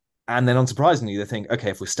 And then unsurprisingly, they think, okay,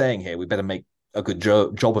 if we're staying here, we better make a good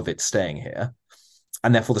job of it staying here.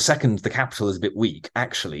 And therefore, the second the capital is a bit weak,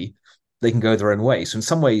 actually, they can go their own way. So in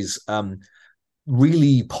some ways,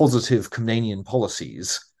 really positive Komnenian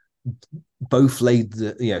policies both laid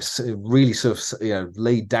really sort of,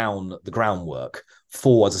 laid down the groundwork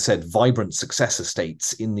for, as I said, vibrant successor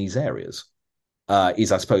states in these areas.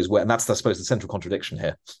 Is, I suppose, and that's, I suppose, the central contradiction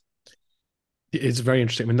here. It's very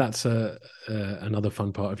interesting. I mean, that's another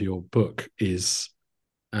fun part of your book is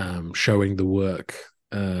showing the work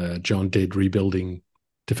John did rebuilding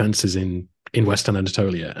defenses in Western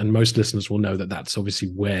Anatolia. And most listeners will know that that's obviously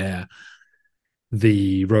where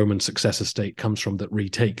the Roman successor state comes from that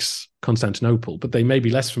retakes Constantinople. But they may be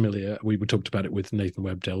less familiar. We talked about it with Nathan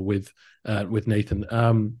Webdell, with Nathan,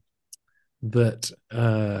 that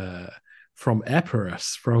from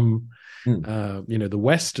Epirus, from the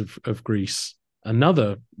west of Greece,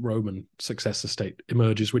 another Roman successor state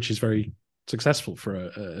emerges, which is very successful for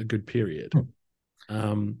a good period.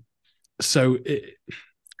 So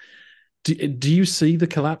do you see the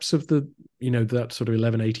collapse of that sort of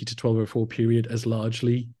 1180 to 1204 period as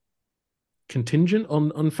largely contingent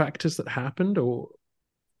on factors that happened, or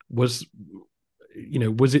was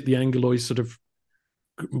it the Angelois sort of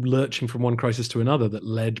lurching from one crisis to another that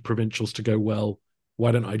led provincials to go, well,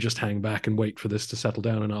 why don't I just hang back and wait for this to settle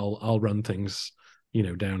down and I'll run things,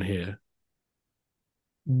 down here?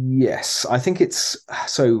 Yes, I think it's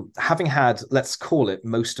so, having had, let's call it,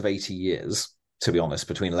 most of 80 years, to be honest,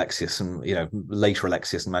 between Alexius and, later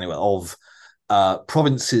Alexius and Manuel, of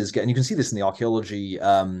provinces and you can see this in the archaeology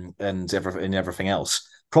and everything else.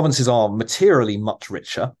 Provinces are materially much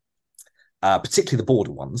richer, particularly the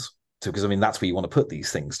border ones. Because that's where you want to put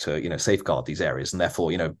these things to, safeguard these areas, and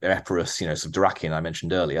therefore, Epirus, sort of Dyrrachium I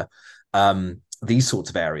mentioned earlier, these sorts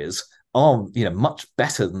of areas are, much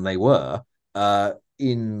better than they were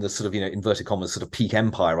in the sort of, inverted commas, sort of peak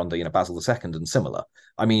empire under, Basil II and similar.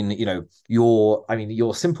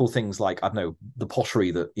 Your simple things like, I don't know, the pottery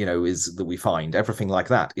that, that we find, everything like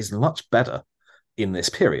that is much better in this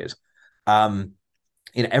period.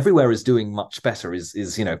 Everywhere is doing much better,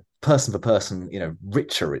 is person for person,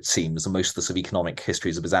 richer, it seems, than most of the sort of economic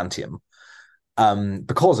histories of Byzantium,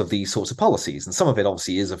 because of these sorts of policies. And some of it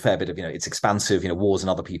obviously is a fair bit of, it's expansive, wars in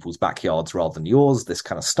other people's backyards rather than yours, this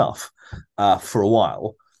kind of stuff, for a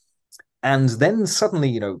while. And then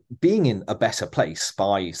suddenly, being in a better place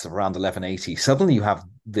by sort of around 1180, suddenly you have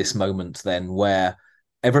this moment then where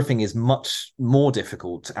everything is much more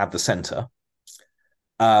difficult at the center.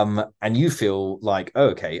 And you feel like, oh,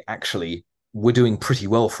 okay, actually, we're doing pretty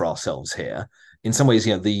well for ourselves here. In some ways,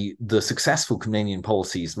 the successful Komnenian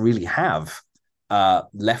policies really have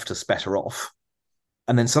left us better off.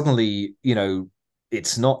 And then suddenly,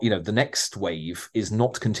 it's not, the next wave is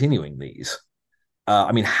not continuing these.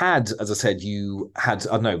 I mean, as I said, you had,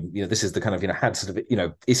 I don't know, this is the kind of, had sort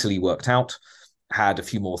of, Italy worked out, had a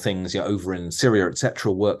few more things, over in Syria,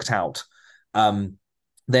 etc., worked out.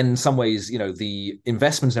 Then in some ways, the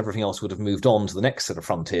investment and everything else would have moved on to the next set of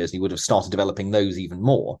frontiers, and you would have started developing those even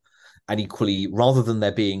more. And equally, rather than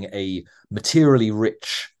there being a materially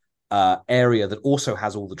rich area that also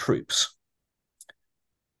has all the troops,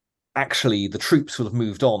 actually the troops will have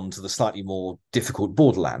moved on to the slightly more difficult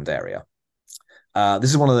borderland area. This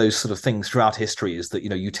is one of those sort of things throughout history, is that,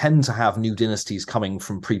 you tend to have new dynasties coming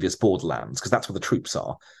from previous borderlands because that's where the troops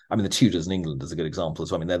are. I mean, the Tudors in England is a good example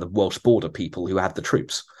as well. I mean, they're the Welsh border people who had the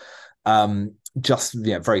troops, just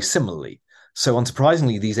very similarly. So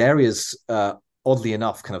unsurprisingly, these areas, oddly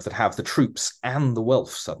enough, kind of that have the troops and the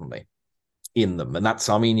wealth suddenly in them. And that's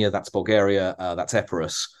Armenia, that's Bulgaria, that's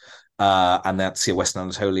Epirus, and that's Western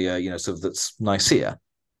Anatolia, sort of that's Nicaea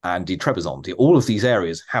and Trebizond. All of these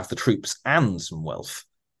areas have the troops and some wealth,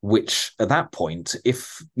 which at that point,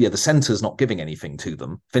 if the centre's not giving anything to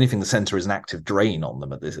them, if anything, the centre is an active drain on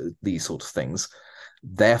them at these sort of things.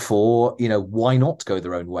 Therefore, why not go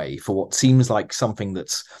their own way for what seems like something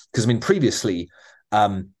that's, because I mean, previously,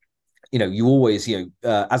 you always, as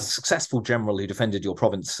a successful general who defended your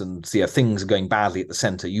province and things are going badly at the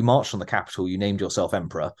center, you marched on the capital, you named yourself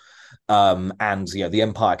emperor, and the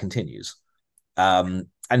empire continues.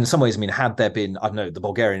 And in some ways, I mean, had there been, I don't know, the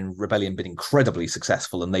Bulgarian rebellion been incredibly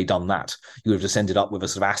successful and they done that, you would have just ended up with a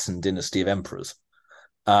sort of Asin dynasty of emperors.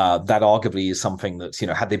 That arguably is something that,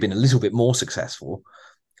 had they been a little bit more successful,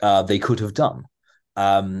 they could have done.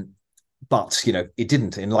 But, it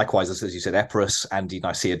didn't. And likewise, as you said, Epirus and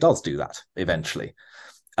Nicaea does do that eventually.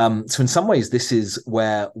 So in some ways, this is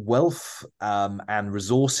where wealth and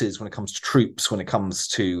resources, when it comes to troops, when it comes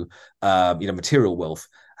to, material wealth,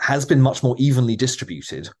 has been much more evenly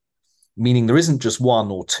distributed, meaning there isn't just one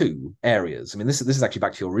or two areas. I mean, this is actually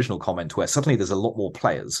back to your original comment, where suddenly there's a lot more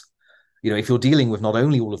players. If you're dealing with not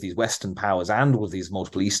only all of these Western powers and all of these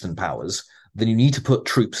multiple Eastern powers, then you need to put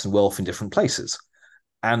troops and wealth in different places.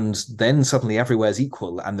 And then suddenly everywhere's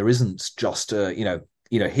equal, and there isn't just,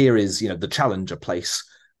 here is, the challenger place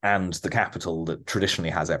and the capital that traditionally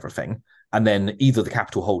has everything. And then either the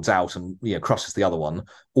capital holds out and, crosses the other one,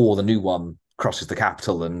 or the new one crosses the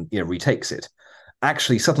capital and, retakes it.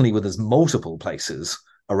 Actually, suddenly where there's multiple places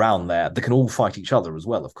around there that can all fight each other as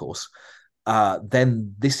well, of course,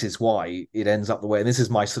 then this is why it ends up the way. And this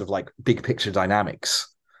is my sort of like big picture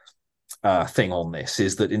dynamics thing on this,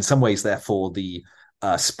 is that in some ways, therefore, the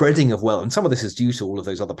spreading of wealth, and some of this is due to all of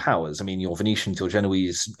those other powers. I mean, your Venetians, your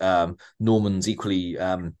Genoese, Normans, equally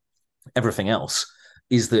everything else,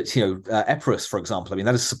 is that, Epirus, for example, I mean,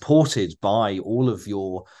 that is supported by all of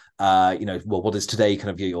your, what is today kind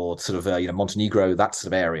of your sort of, Montenegro, that sort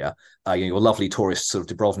of area, your lovely tourist sort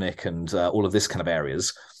of Dubrovnik and all of this kind of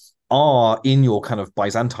areas are in your kind of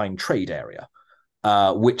Byzantine trade area,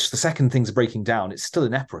 which the second things are breaking down, it's still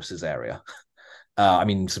in Epirus's area. I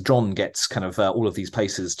mean, so John gets kind of all of these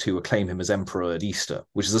places to acclaim him as emperor at Easter,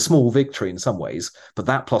 which is a small victory in some ways, but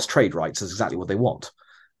that plus trade rights is exactly what they want.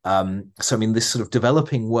 So, I mean, this sort of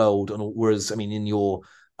developing world, and whereas, I mean, in your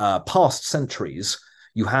past centuries,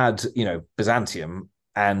 you had, Byzantium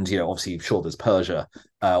and, obviously, sure, there's Persia,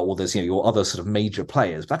 or there's, your other sort of major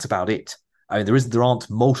players, but that's about it. I mean, there aren't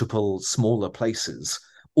multiple smaller places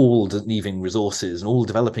all needing resources and all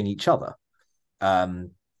developing each other.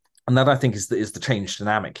 And that, I think, is the change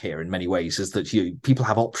dynamic here in many ways, is that people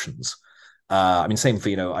have options. I mean, same for,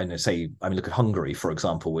 look at Hungary, for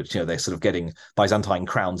example, which, they're sort of getting Byzantine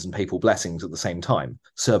crowns and papal blessings at the same time.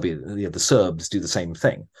 Serbia, the Serbs do the same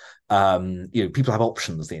thing. People have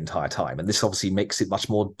options the entire time. And this obviously makes it much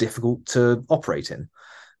more difficult to operate in.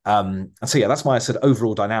 And so, that's why I said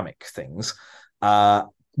overall dynamic things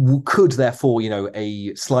could therefore,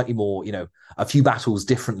 a slightly more, a few battles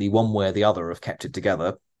differently one way or the other have kept it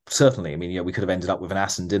together. Certainly, I mean, we could have ended up with an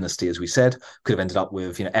Asin dynasty, as we said. Could have ended up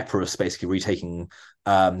with, Epirus basically retaking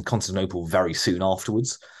Constantinople very soon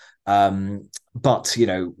afterwards. But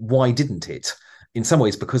why didn't it? In some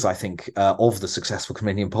ways, because I think of the successful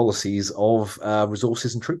Comnenian policies of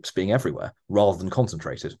resources and troops being everywhere rather than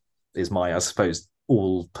concentrated, is my, I suppose,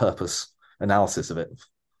 all-purpose analysis of it.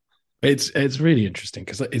 It's really interesting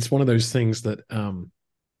because it's one of those things that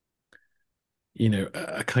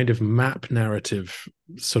a kind of map narrative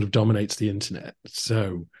sort of dominates the internet.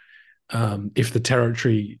 So if the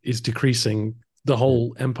territory is decreasing, the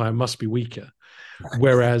whole empire must be weaker.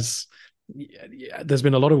 Whereas there's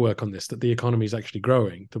been a lot of work on this, that the economy is actually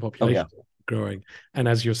growing, the population is growing. And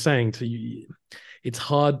as you're saying, it's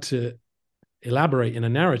hard to elaborate in a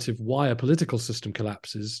narrative why a political system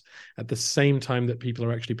collapses at the same time that people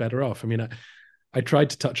are actually better off. I mean, I tried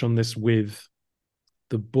to touch on this with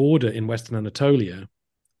the border in Western Anatolia,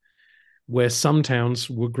 where some towns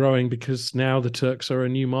were growing because now the Turks are a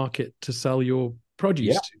new market to sell your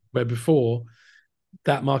produce to, where before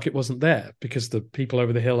that market wasn't there because the people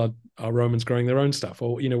over the hill are Romans growing their own stuff,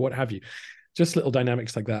 or what have you. Just little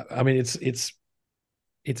dynamics like that. I mean, it's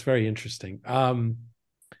very interesting. And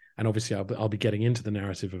obviously, I'll be getting into the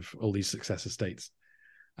narrative of all these successor states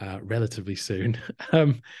relatively soon.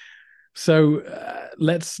 So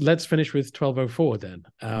let's finish with 1204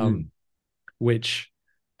 then, which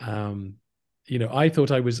I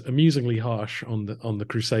thought I was amusingly harsh on the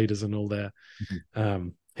Crusaders and all their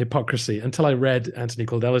hypocrisy until I read Anthony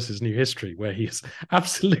Caldelis's New History, where he's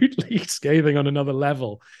absolutely scathing on another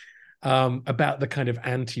level about the kind of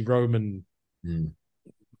anti-Roman,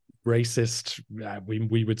 racist,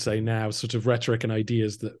 we would say now, sort of rhetoric and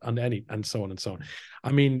ideas that and so on and so on.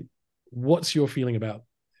 I mean, what's your feeling about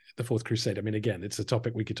the Fourth Crusade? I mean, again, it's a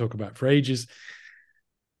topic we could talk about for ages.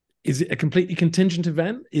 Is it a completely contingent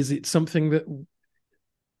event? Is it something that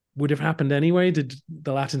would have happened anyway? Did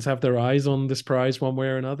the Latins have their eyes on this prize one way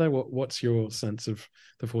or another? What's your sense of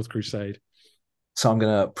the Fourth Crusade? So I'm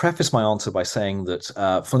going to preface my answer by saying that,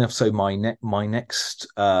 funnily enough, so my next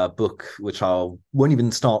book, which I won't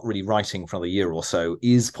even start really writing for another year or so,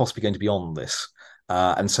 is possibly going to be on this.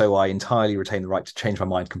 And so I entirely retain the right to change my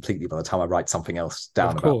mind completely by the time I write something else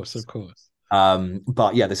down. Of course.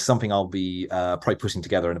 But yeah, this is something I'll be probably putting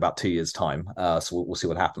together in about 2 years' time. So we'll see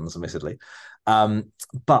what happens, admittedly.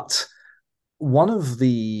 But one of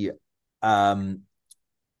the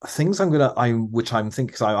things which I'm thinking,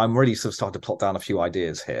 because I'm already sort of started to plot down a few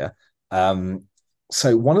ideas here.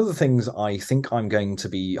 So one of the things I think I'm going to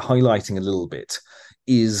be highlighting a little bit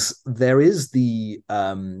is there is the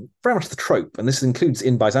very much the trope, and this includes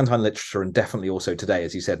in Byzantine literature and definitely also today,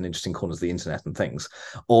 as you said, in interesting corners of the internet and things,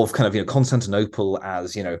 of kind of Constantinople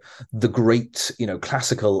as the great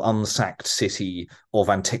classical unsacked city of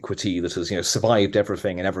antiquity that has survived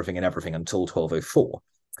everything until 1204.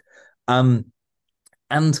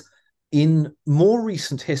 And in more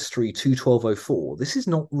recent history to 1204, this is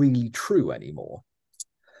not really true anymore.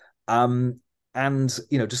 And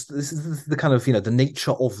just this is the kind of the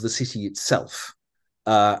nature of the city itself,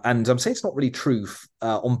 and I'm saying it's not really true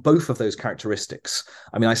on both of those characteristics.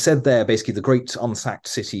 I mean, I said there basically the great unsacked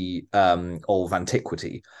city of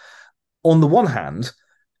antiquity. On the one hand,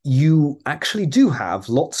 you actually do have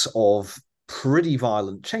lots of pretty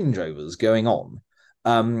violent changeovers going on.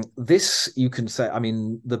 This you can say, I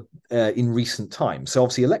mean, in recent times. So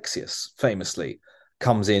obviously Alexius famously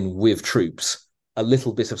comes in with troops. A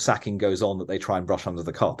little bit of sacking goes on that they try and brush under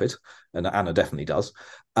the carpet, and Anna definitely does,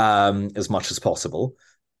 as much as possible.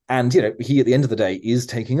 And he at the end of the day is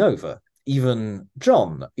taking over. Even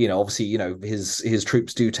John, obviously, his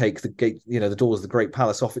troops do take the gate, the doors of the great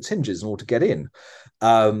palace off its hinges in order to get in.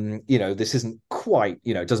 This isn't quite,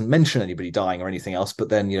 it doesn't mention anybody dying or anything else, but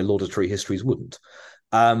then laudatory histories wouldn't.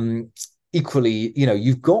 Equally,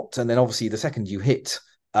 you've got, and then obviously the second you hit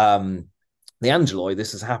the Angeloi,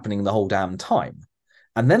 this is happening the whole damn time.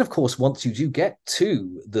 And then, of course, once you do get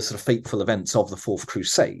to the sort of fateful events of the Fourth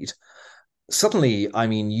Crusade, suddenly, I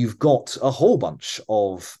mean, you've got a whole bunch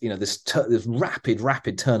of, this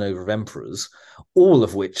rapid turnover of emperors, all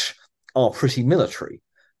of which are pretty military.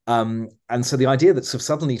 And so the idea that sort of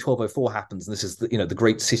suddenly 1204 happens, and this is the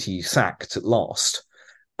great city sacked at last,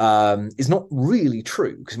 is not really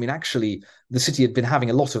true. Because, I mean, actually, the city had been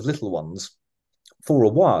having a lot of little ones for a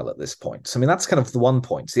while at this point. So, I mean, that's kind of the one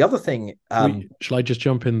point. The other thing... shall I just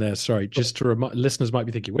jump in there? Sorry, just to remind listeners might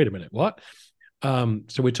be thinking, wait a minute, what? So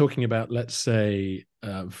we're talking about, let's say,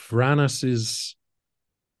 Varanus's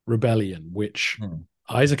rebellion, which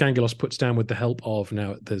Isaac Angelos puts down with the help of,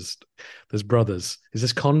 now there's brothers. Is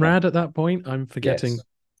this Conrad at that point? I'm forgetting.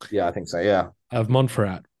 Yes. Yeah, I think so, yeah. Of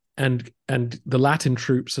Montferrat. And the Latin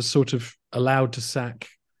troops are sort of allowed to sack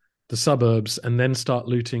the suburbs and then start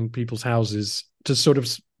looting people's houses to sort of,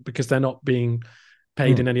 because they're not being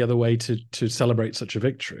paid in any other way to celebrate such a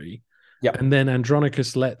victory. Yeah. And then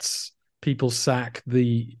Andronicus lets people sack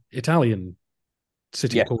the Italian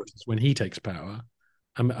city quarters when he takes power.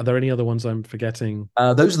 Are there any other ones I'm forgetting?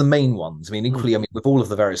 Those are the main ones. I mean, equally, I mean, with all of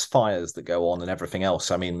the various fires that go on and everything else,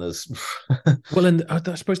 I mean, there's... Well, and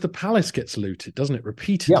I suppose the palace gets looted, doesn't it,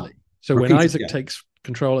 repeatedly? Yeah. So when Isaac takes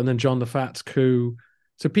control and then John the Fat's coup,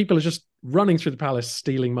 so people are just running through the palace,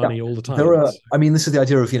 stealing money all the time. I mean, this is the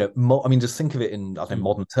idea of, I mean, just think of it in, I think,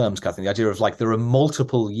 modern terms, kind of thing. The idea of, like, there are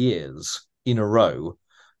multiple years in a row,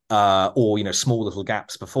 or, small little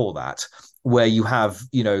gaps before that, where you have,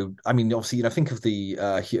 I mean, obviously, think of the,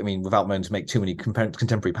 I mean, without wanting to make too many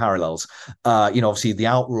contemporary parallels, obviously the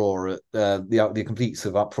outroar, the complete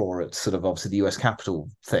sort of uproar at sort of obviously the US Capitol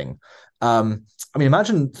thing. I mean,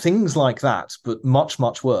 imagine things like that, but much,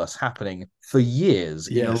 much worse happening for years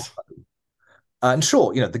in a row. Yes. And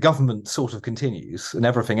sure, the government sort of continues and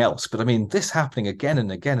everything else, but I mean, this happening again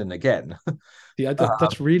and again and again. Yeah,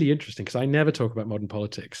 that's really interesting because I never talk about modern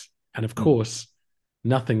politics. And of course,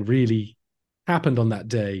 nothing really happened on that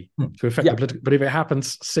day to affect the political. But if it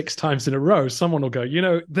happens 6 times in a row, someone will go,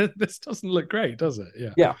 this doesn't look great, does it?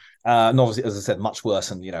 Yeah. Yeah. And obviously, as I said, much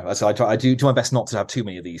worse. And, so I do my best not to have too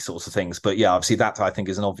many of these sorts of things. But yeah, obviously that I think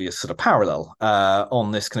is an obvious sort of parallel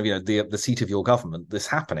on this kind of, the seat of your government, this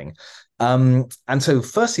happening. And so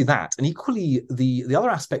firstly that, and equally the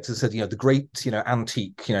other aspect is that, the great,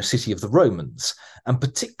 antique, city of the Romans, and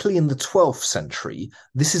particularly in the 12th century,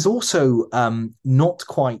 this is also not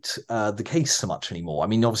quite the case so much anymore. I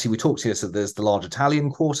mean, obviously we talked here, so there's the large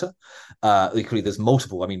Italian quarter. Equally, there's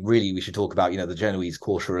multiple. I mean, really, we should talk about, the Genoese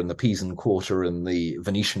quarter and the Pisan quarter and the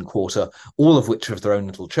Venetian quarter, all of which have their own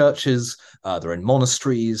little churches, their own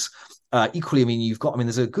monasteries. Equally, I mean,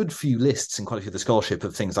 there's a good few lists in quite a few of the scholarship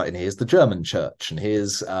of things like, and here's the German church, and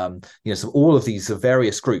here's, so all of these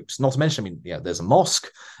various groups, not to mention, I mean, there's a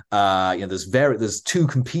mosque, there's 2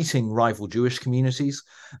 competing rival Jewish communities,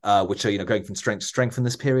 which are, going from strength to strength in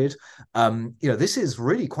this period. This is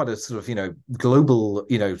really quite a sort of, global,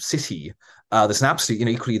 city. There's an absolute,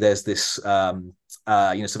 equally, there's this,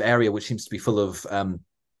 sort of area which seems to be full of,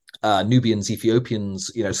 Nubians,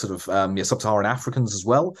 Ethiopians, sub-Saharan Africans as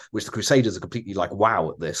well, which the Crusaders are completely like,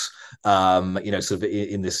 wow at this, sort of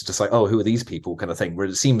in this just like, oh, who are these people kind of thing, where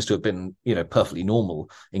it seems to have been, perfectly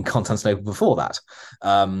normal in Constantinople before that,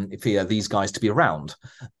 for these guys to be around.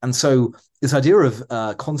 And so this idea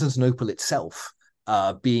of Constantinople itself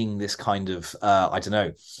being this kind of, I don't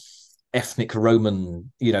know, ethnic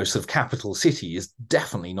Roman, sort of capital city is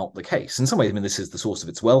definitely not the case. In some ways, I mean, this is the source of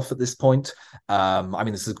its wealth at this point. I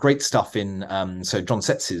mean, this is great stuff in, so John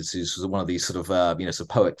Setzes, who's one of these sort of, sort of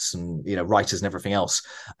poets and, writers and everything else.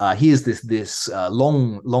 He is this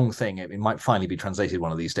long thing. It might finally be translated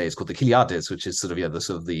one of these days, called the Chiliades, which is sort of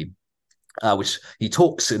which he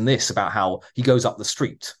talks in this about how he goes up the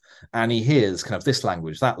street and he hears kind of this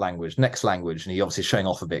language, that language, next language, and he obviously is showing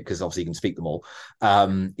off a bit because obviously he can speak them all.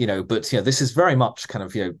 But this is very much kind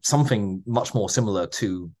of something much more similar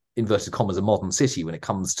to, inverted commas, a modern city when it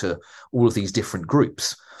comes to all of these different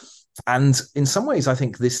groups. And in some ways, I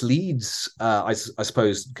think this leads, I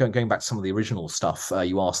suppose, going back to some of the original stuff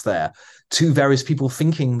you asked there, to various people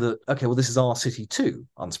thinking that, okay, well, this is our city too,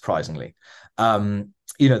 unsurprisingly.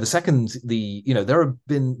 The second,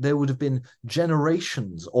 there would have been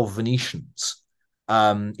generations of Venetians,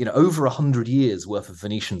 over 100 years worth of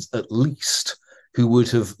Venetians at least, who would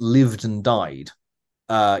have lived and died.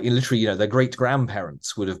 Literally, their great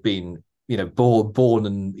grandparents would have been, born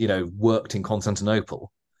and, worked in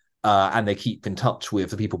Constantinople, and they keep in touch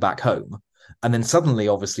with the people back home. And then suddenly,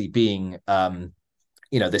 obviously, being,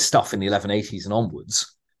 this stuff in the 1180s and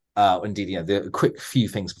onwards. Indeed, the quick few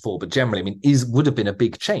things before, but generally, I mean, would have been a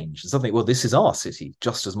big change. Something, well, this is our city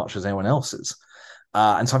just as much as anyone else's.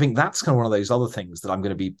 And so I think that's kind of one of those other things that I'm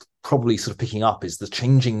going to be probably sort of picking up, is the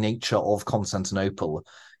changing nature of Constantinople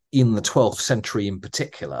in the 12th century in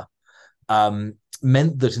particular,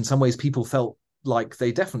 meant that in some ways people felt like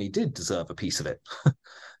they definitely did deserve a piece of it.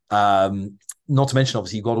 Not to mention,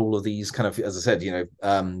 obviously, you've got all of these kind of, as I said,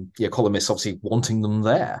 columnists obviously wanting them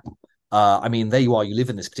there. I mean, there you are, you live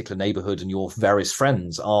in this particular neighborhood and your various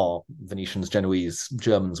friends are Venetians, Genoese,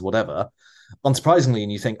 Germans, whatever. Unsurprisingly,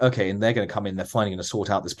 and you think, okay, and they're going to come in, they're finally going to sort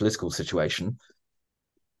out this political situation.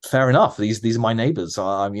 Fair enough. These are my neighbors.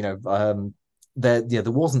 There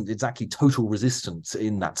wasn't exactly total resistance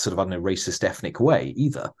in that sort of, I don't know, racist ethnic way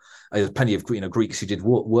either. There's plenty of Greeks who did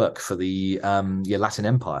work for the Latin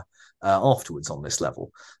Empire afterwards on this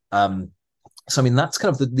level. So, I mean, that's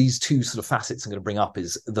kind of these two sort of facets I'm going to bring up,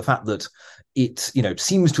 is the fact that it,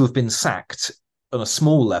 seems to have been sacked on a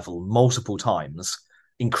small level multiple times,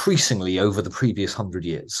 increasingly over the previous 100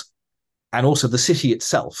 years. And also the city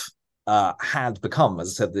itself had become, as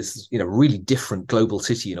I said, this, really different global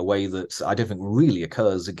city in a way that I don't think really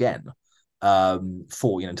occurs again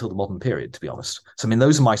for, until the modern period, to be honest. So, I mean,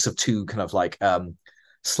 those are my sort of two kind of like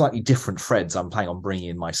slightly different threads I'm planning on bringing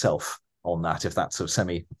in myself on that, if that sort of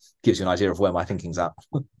semi gives you an idea of where my thinking's at.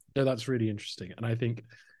 No, that's really interesting. And I think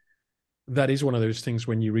that is one of those things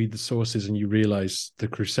when you read the sources and you realize the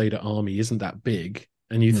Crusader army isn't that big,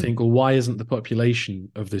 and you think, well, why isn't the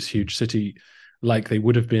population of this huge city like they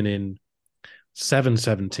would have been in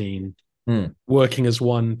 717 Mm. working as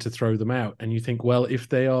one to throw them out. And you think, well, if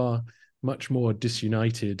they are much more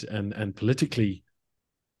disunited and politically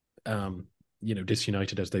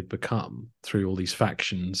disunited as they've become through all these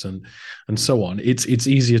factions and so on, it's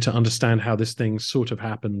easier to understand how this thing sort of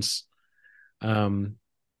happens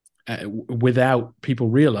without people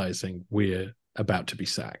realizing we're about to be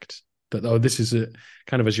sacked. That, oh, this is a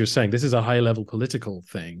kind of, as you're saying, this is a high level political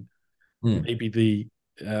thing. Maybe the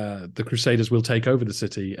Crusaders will take over the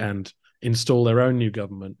city and install their own new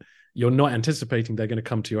government. You're not anticipating they're going to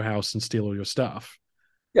come to your house and steal all your stuff.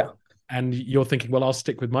 Yeah. And you're thinking, well, I'll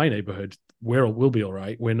stick with my neighborhood. We'll be all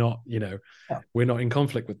right. We're not, we're not in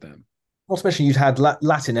conflict with them. Well, especially you'd had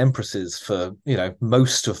Latin empresses for,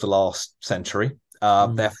 most of the last century.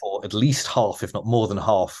 Therefore, at least half, if not more than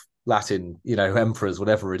half, Latin, emperors,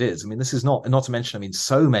 whatever it is. I mean, this is not to mention, I mean,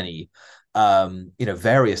 so many,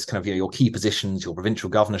 various kind of, your key positions, your provincial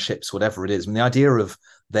governorships, whatever it is. I mean, the idea of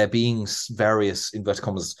there being various, inverted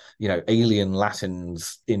commas, alien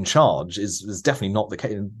Latins in charge is definitely not the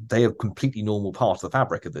case. They are a completely normal part of the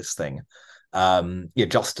fabric of this thing.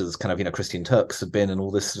 Just as kind of, Christian Turks have been and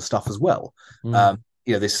all this sort of stuff as well.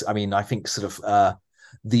 This, I mean, I think sort of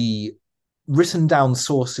the written down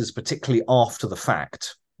sources, particularly after the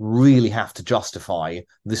fact, really have to justify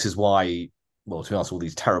this is why, well, to be honest, all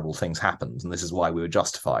these terrible things happened, and this is why we were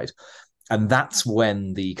justified. And that's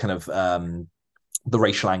when the kind of the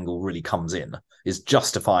racial angle really comes in, is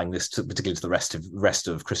justifying this, particularly to the rest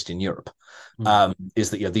of Christian Europe, is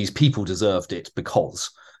that these people deserved it because.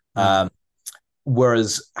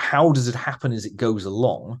 Whereas how does it happen as it goes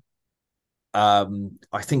along?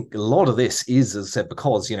 I think a lot of this is, as I said,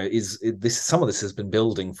 because some of this has been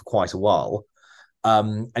building for quite a while.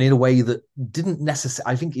 And in a way that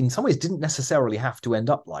I think in some ways didn't necessarily have to end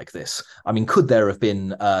up like this. I mean, could there have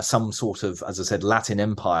been some sort of, as I said, Latin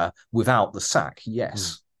Empire without the sack?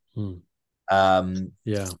 Yes. Which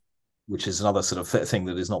is another sort of thing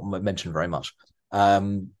that is not mentioned very much.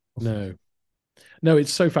 No,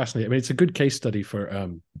 it's so fascinating. I mean, it's a good case study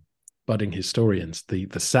for budding historians, the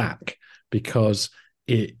sack, because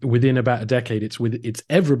within about a decade, it's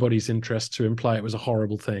everybody's interest to imply it was a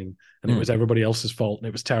horrible thing and it was everybody else's fault and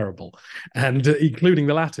it was terrible, and including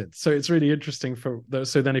the Latins. So it's really interesting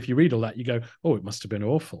so then if you read all that, you go, oh, it must have been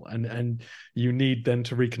awful, and you need then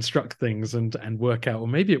to reconstruct things and work out, well,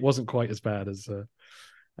 maybe it wasn't quite as bad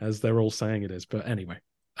as they're all saying it is. But anyway.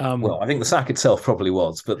 Well, I think the sack itself probably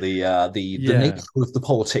was, but the nature of the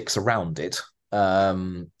politics around it,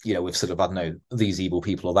 with sort of, I don't know, these evil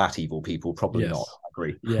people or that evil people, probably not. I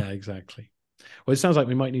agree. Yeah, exactly. Well, it sounds like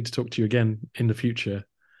we might need to talk to you again in the future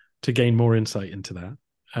to gain more insight into that.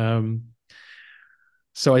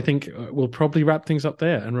 So I think we'll probably wrap things up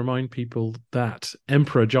there and remind people that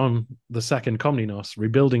Emperor John II Komnenos,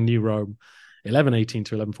 Rebuilding New Rome, 1118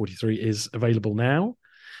 to 1143, is available now.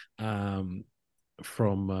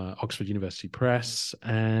 From Oxford University Press,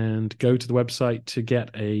 and go to the website to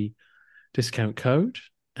get a discount code.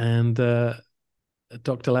 And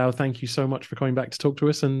Dr. Lau, thank you so much for coming back to talk to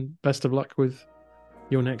us, and best of luck with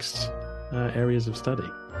your next areas of study.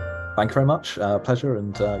 Thank you very much. Pleasure,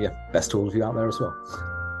 and best to all of you out there as well.